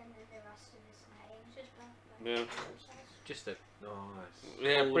 21, and then the rest of his name. Yeah. Just a Nice.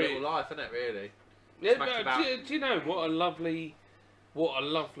 Yeah, whole pretty. little life, isn't it, really? Yeah, Smash but about. do you know what a lovely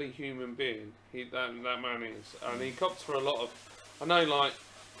human being that man is, and he cops for a lot of. I know, like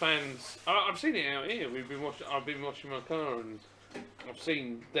fans. I've seen it out here. I've been washing my car, and I've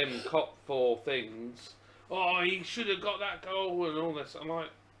seen them cop for things. Oh, he should have got that goal and all this. I'm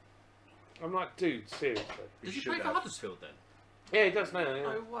like, dude, seriously. Did you should play for have. Huddersfield then? Yeah, he does now. Yeah,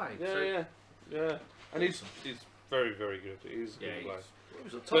 No way. yeah, So- yeah. And he's very, very good. He's a Yeah, good player. he's- He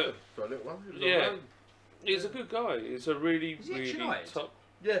was a But- top for a little while. He was yeah. on loan. He's a good guy. He's a really, Is he really ex-United? top.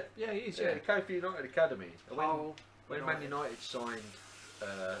 Yeah, Yeah, he is. yeah. He came for United Academy. Oh, When Man United signed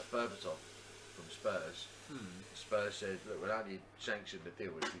Berbatov from Spurs, Spurs said, "Look, we'll only sanction the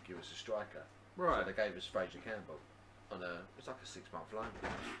deal if you give us a striker." right. So they gave us Fraser Campbell on it's like a 6-month loan.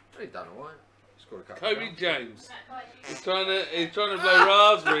 And he's done alright. He scored a couple of Kobe goals. James. He's trying to blow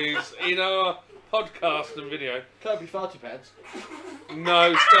raspberries in our podcast and video. Kobe Farty Pads.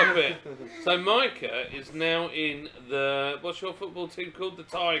 No, stop it. So Micah is now in the what's your football team called? The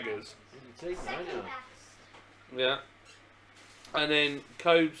Tigers. Second best. Yeah. And then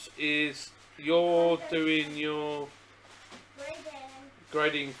Cobes is you're doing your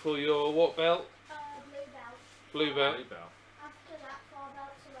grading for your what belt? Blue belt. Blue belt. After that, 4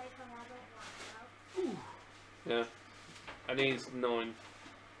 belts away from adult black belt. Yeah. And he's 9.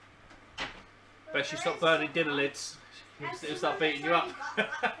 Bet you stop burning dinner lids. It'll start beating you up.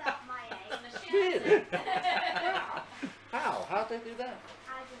 Really? How? How'd they do that?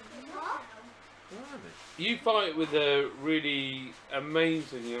 Blimey. You fight with a really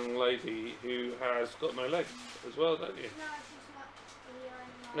amazing young lady who has got no legs as well, don't you? No, she's not here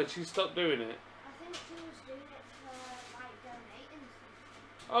anymore. And she stopped doing it. I think she was doing it for like donating.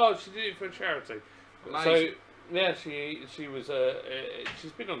 Oh, she did it for a charity. Amazing. So yeah, she was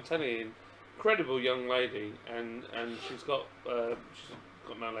she's been on telly. Incredible young lady, and she's got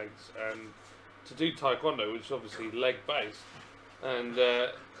no legs, and to do taekwondo, which is obviously leg based, and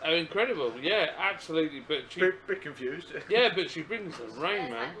incredible, yeah, absolutely. But she, Bit confused. yeah, but she brings the rain,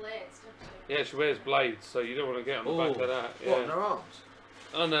 man. Like blades, doesn't she? Yeah, she wears blades, so you don't want to get on the back Ooh. of that. What, on Yeah, their arms?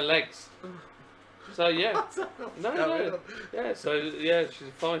 on her legs. So yeah, no, yeah. So yeah, she's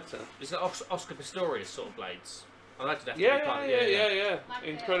a fighter. Is it Oscar Pistorius sort of blades? I like to definitely Yeah, part- yeah. Like,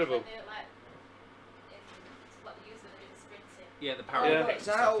 Incredible. when they're, like, what they use when they're doing sprinting. Yeah, the Yeah. Paralympics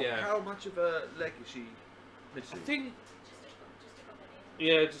So and how, stuff, yeah. how much of a leg is she I missing? think. Just a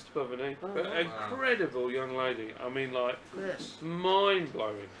company. Yeah, just above her knee. Oh, But wow. incredible young lady. I mean, like, Yes. mind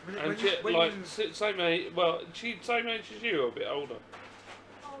blowing. When- And when she, you- when like, you- same age. Well, she same age as you, or a bit older.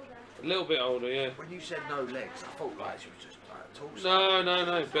 Older. A little bit older, yeah. When you said no legs, I thought like she was just like torso.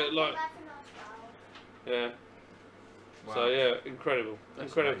 No. But like, yeah. Wow. So yeah, incredible, That's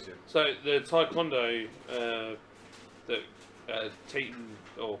incredible. amazing. So the taekwondo that team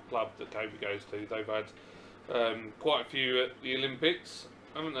or club that Kobe goes to, they've had quite a few at the Olympics,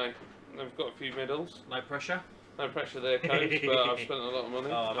 haven't they? They've got a few medals. No pressure. No pressure there, coach, but I've spent a lot of money.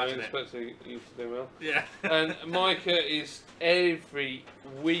 Oh, I I imagine it. expect you to do well. Yeah. And Micah is every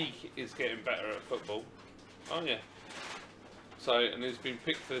week is getting better at football, aren't you? So, and he's been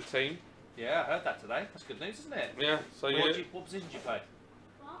picked for the team. Yeah, I heard that today. That's good news, isn't it? Yeah. So What, yeah. do you, what position do you play?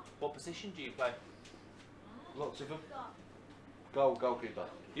 What? What position do you play? Lots of them. Got. Goalkeeper.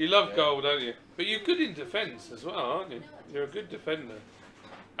 You love Yeah. goal, don't you? But you're good in defence as well, aren't you? You're a good defender.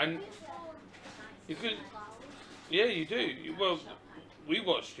 And you're good. Yeah, you do. Well, we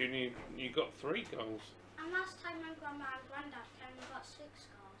watched you and you got 3 goals. And last time my grandma and granddad came, we got 6 goals.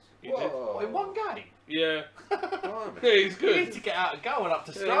 You did. Whoa. In one game? Yeah. Blimey. Yeah, he's You need good. to get out and go and up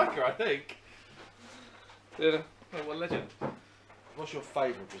to Yeah. striker, I think. Yeah. Oh, what a legend. What's your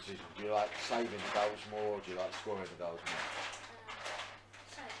favourite position? Do you like saving the goals more, or do you like scoring the goals more?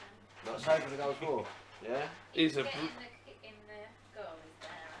 7. Like saving the goals more? Yeah. He's a. Getting in the goal is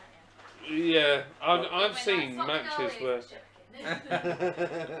there, aren't you? Yeah. I've When seen I matches swap the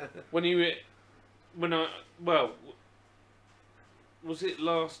where goalies, well, was it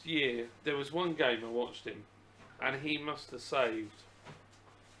last year? There was one game I watched him, and he must have saved.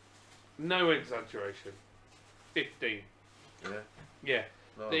 No exaggeration. 15. Yeah. Yeah.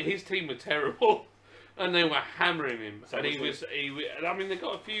 No. His team were terrible, and they were hammering him. So and was I mean, they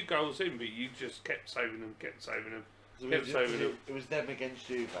got a few goals in, but you just kept saving them. It was them against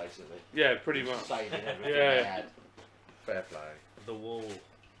you, basically. Yeah, pretty much. Saving everything Yeah. they had. Fair play. The wall.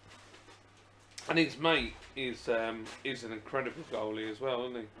 And his mate is an incredible goalie as well,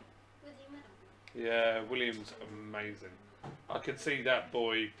 isn't he? With your medal. Yeah, William's amazing. I could see that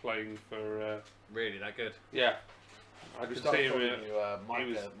boy playing for. Really, that good? Yeah, I We could see started him. calling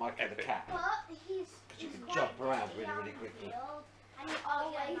you was Micah the epic. cat. But he's. you he's can quite jump around good really, really on the quickly. field, and he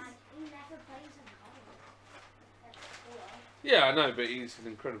always. He never plays in goal. At school. Yeah, I know, but he's an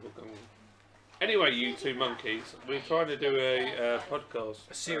incredible goalie. Anyway, you two monkeys, we're trying to do a podcast.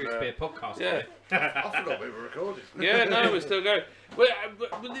 A serious beer podcast. Yeah. I forgot we were recording. Yeah, no, we're still going. But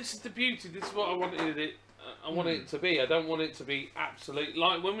this is the beauty. This is what I wanted it. I wanted it to be. I don't want it to be absolute.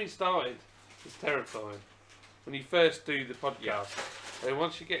 Like when we started, it's terrifying. when you first do the podcast. And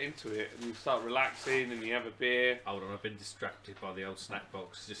once you get into it and you start relaxing and you have a beer. Hold on, I've been distracted by the old snack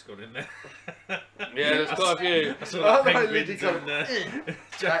box. Just got in there. Yeah, there's quite a few. I saw Oh, the no, penguins Liddy and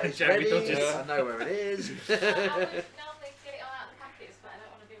That is Jamie ready. Dodgers. I know where it is. Now they get it all out of the packets, but I don't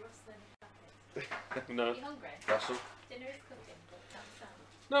want to be rustling the packets. No. Are you hungry? Russell. Dinner is cooking, but that's done.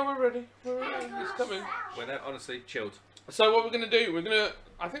 No, we're ready. We're ready. It's coming. Well, no, honestly, chilled. So what we're going to do,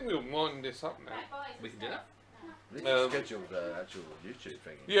 I think we'll wind this up now. Right, boys, We can do that. We need to schedule the actual YouTube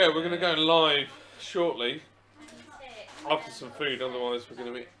thing. Yeah, we're going to go live shortly Sit. after some food, otherwise we're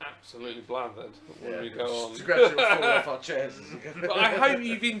going to be absolutely blathered when we go on. Gradually fall off our chairs as we go. But I hope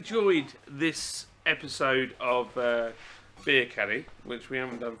you've enjoyed this episode of Beer Caddy, which we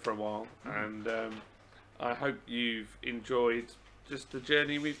haven't done for a while, and I hope you've enjoyed just the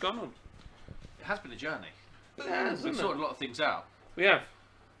journey we've gone on. It has been a journey. Yeah, We've sorted a lot of things out. we have.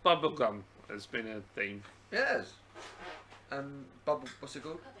 Bubblegum has been a theme. Yes. Bubble. What's it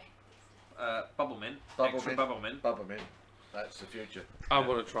called? Bubble mint. Bubble Extra mint. bubble mint. Bubble mint. That's the future. I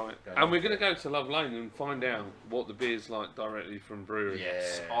want to try it. Go And we're going to go to Love Lane and find out what the beer's like directly from brewery.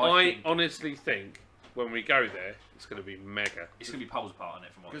 Yeah. I think honestly think when we go there, it's going to be mega. it's going to be Pole's part on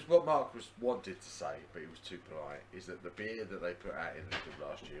it, from what. Because what Mark wanted to say, but he was too polite, is that the beer that they put out in Lidl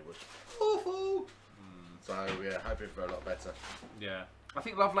last year was awful. So we're hoping for a lot better. Yeah. I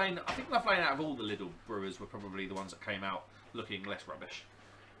think Love Lane out of all the Lidl brewers were probably the ones that came out looking less rubbish.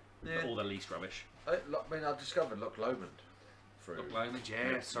 Yeah. Or the least rubbish. I discovered Loch Lomond through. Look, Lomond,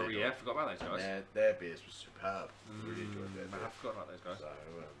 yeah. Sorry, Lidl. yeah. Forgot about those guys. Their beers was superb. Really enjoyed their I beer. forgot about those guys.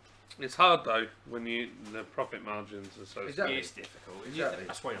 So, It's hard though when the profit margins are so Exactly. It's difficult. Exactly.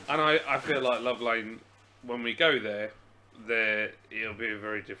 That's why And I feel like Love Lane, when we go there, it'll be a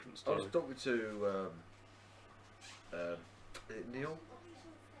very different I story. was talking to is it Neil?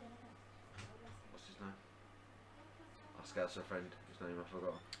 What's his name? Our scouts a friend. His name I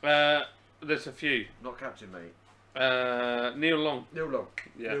forgot. There's a few. Not Captain Mate. Neil Long. Neil Long.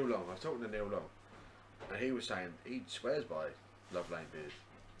 Yeah. Neil Long. I was talking to Neil Long, and he was saying he swears by Love Lane beers.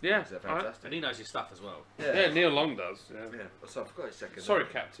 Yeah. They're I- fantastic. And he knows his stuff as well. yeah, Neil Long does. Yeah. Yeah. So I forgot his second. Sorry,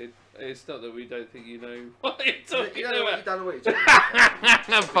 name. Captain. It's not that we don't think you know what you're You talking don't know what about. you don't know what you're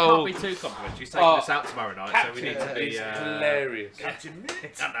talking about. Paul. Can't be too complimentary. He's taking Oh, us out tomorrow night, so we need to be. is hilarious. Captain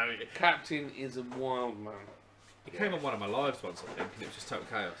Mate. I know. Captain is a wild man. He came on one of my lives once, I think, and it was just total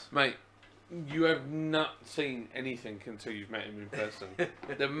chaos. Mate, you have not seen anything until you've met him in person.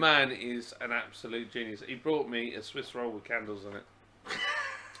 The man is an absolute genius. He brought me a Swiss roll with candles on it.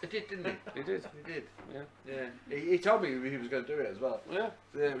 He did, didn't he? He did. He did. Yeah. Yeah. He told me he was going to do it as well. Yeah.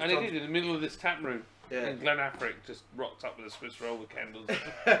 Yeah, it was And he Tom- did in the middle of this tap room. Yeah. And Glen Affrick just rocked up with a Swiss roll with candles,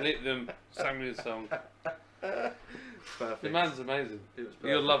 lit them, sang me a song. Perfect. The man's amazing. It was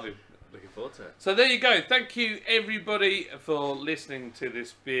You'll perfect. love him. Looking forward to it. So there you go. Thank you everybody for listening to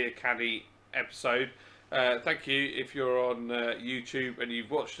this Beer Caddy episode. Thank you if you're on YouTube and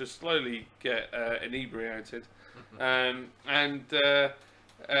you've watched us slowly get inebriated.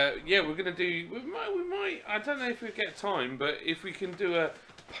 Yeah, we're gonna do. We might. I don't know if we get time, but if we can do a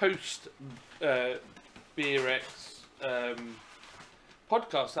post Beer X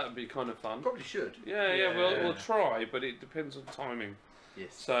podcast, that would be kind of fun. Probably should. Yeah. We'll try, but it depends on timing.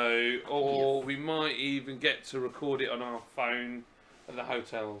 Yes. So, or we might even get to record it on our phone at the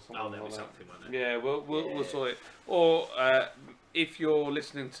hotel or something. Oh, there'll like be that. something, won't there? Yeah, we'll sort it. Or if you're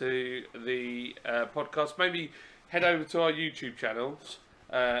listening to the podcast, maybe head over to our YouTube channels,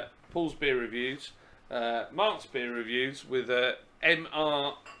 Paul's Beer Reviews, Mark's Beer Reviews with a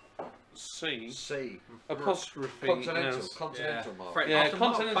MRC C. apostrophe. Continental. S. Continental Mark. Fred, Yeah, after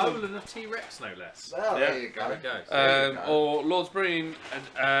Mark Continental. Bolan of T-Rex, no less. Oh, Yeah. there you go. There it goes. There you go. Or Lord's Brewing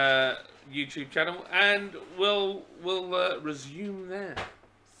YouTube channel, and we'll resume there.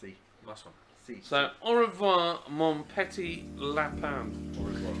 C. Nice one. C. So, au revoir, mon petit lapin.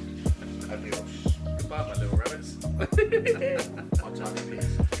 Adios. Goodbye, my little rabbits. My tiny piece.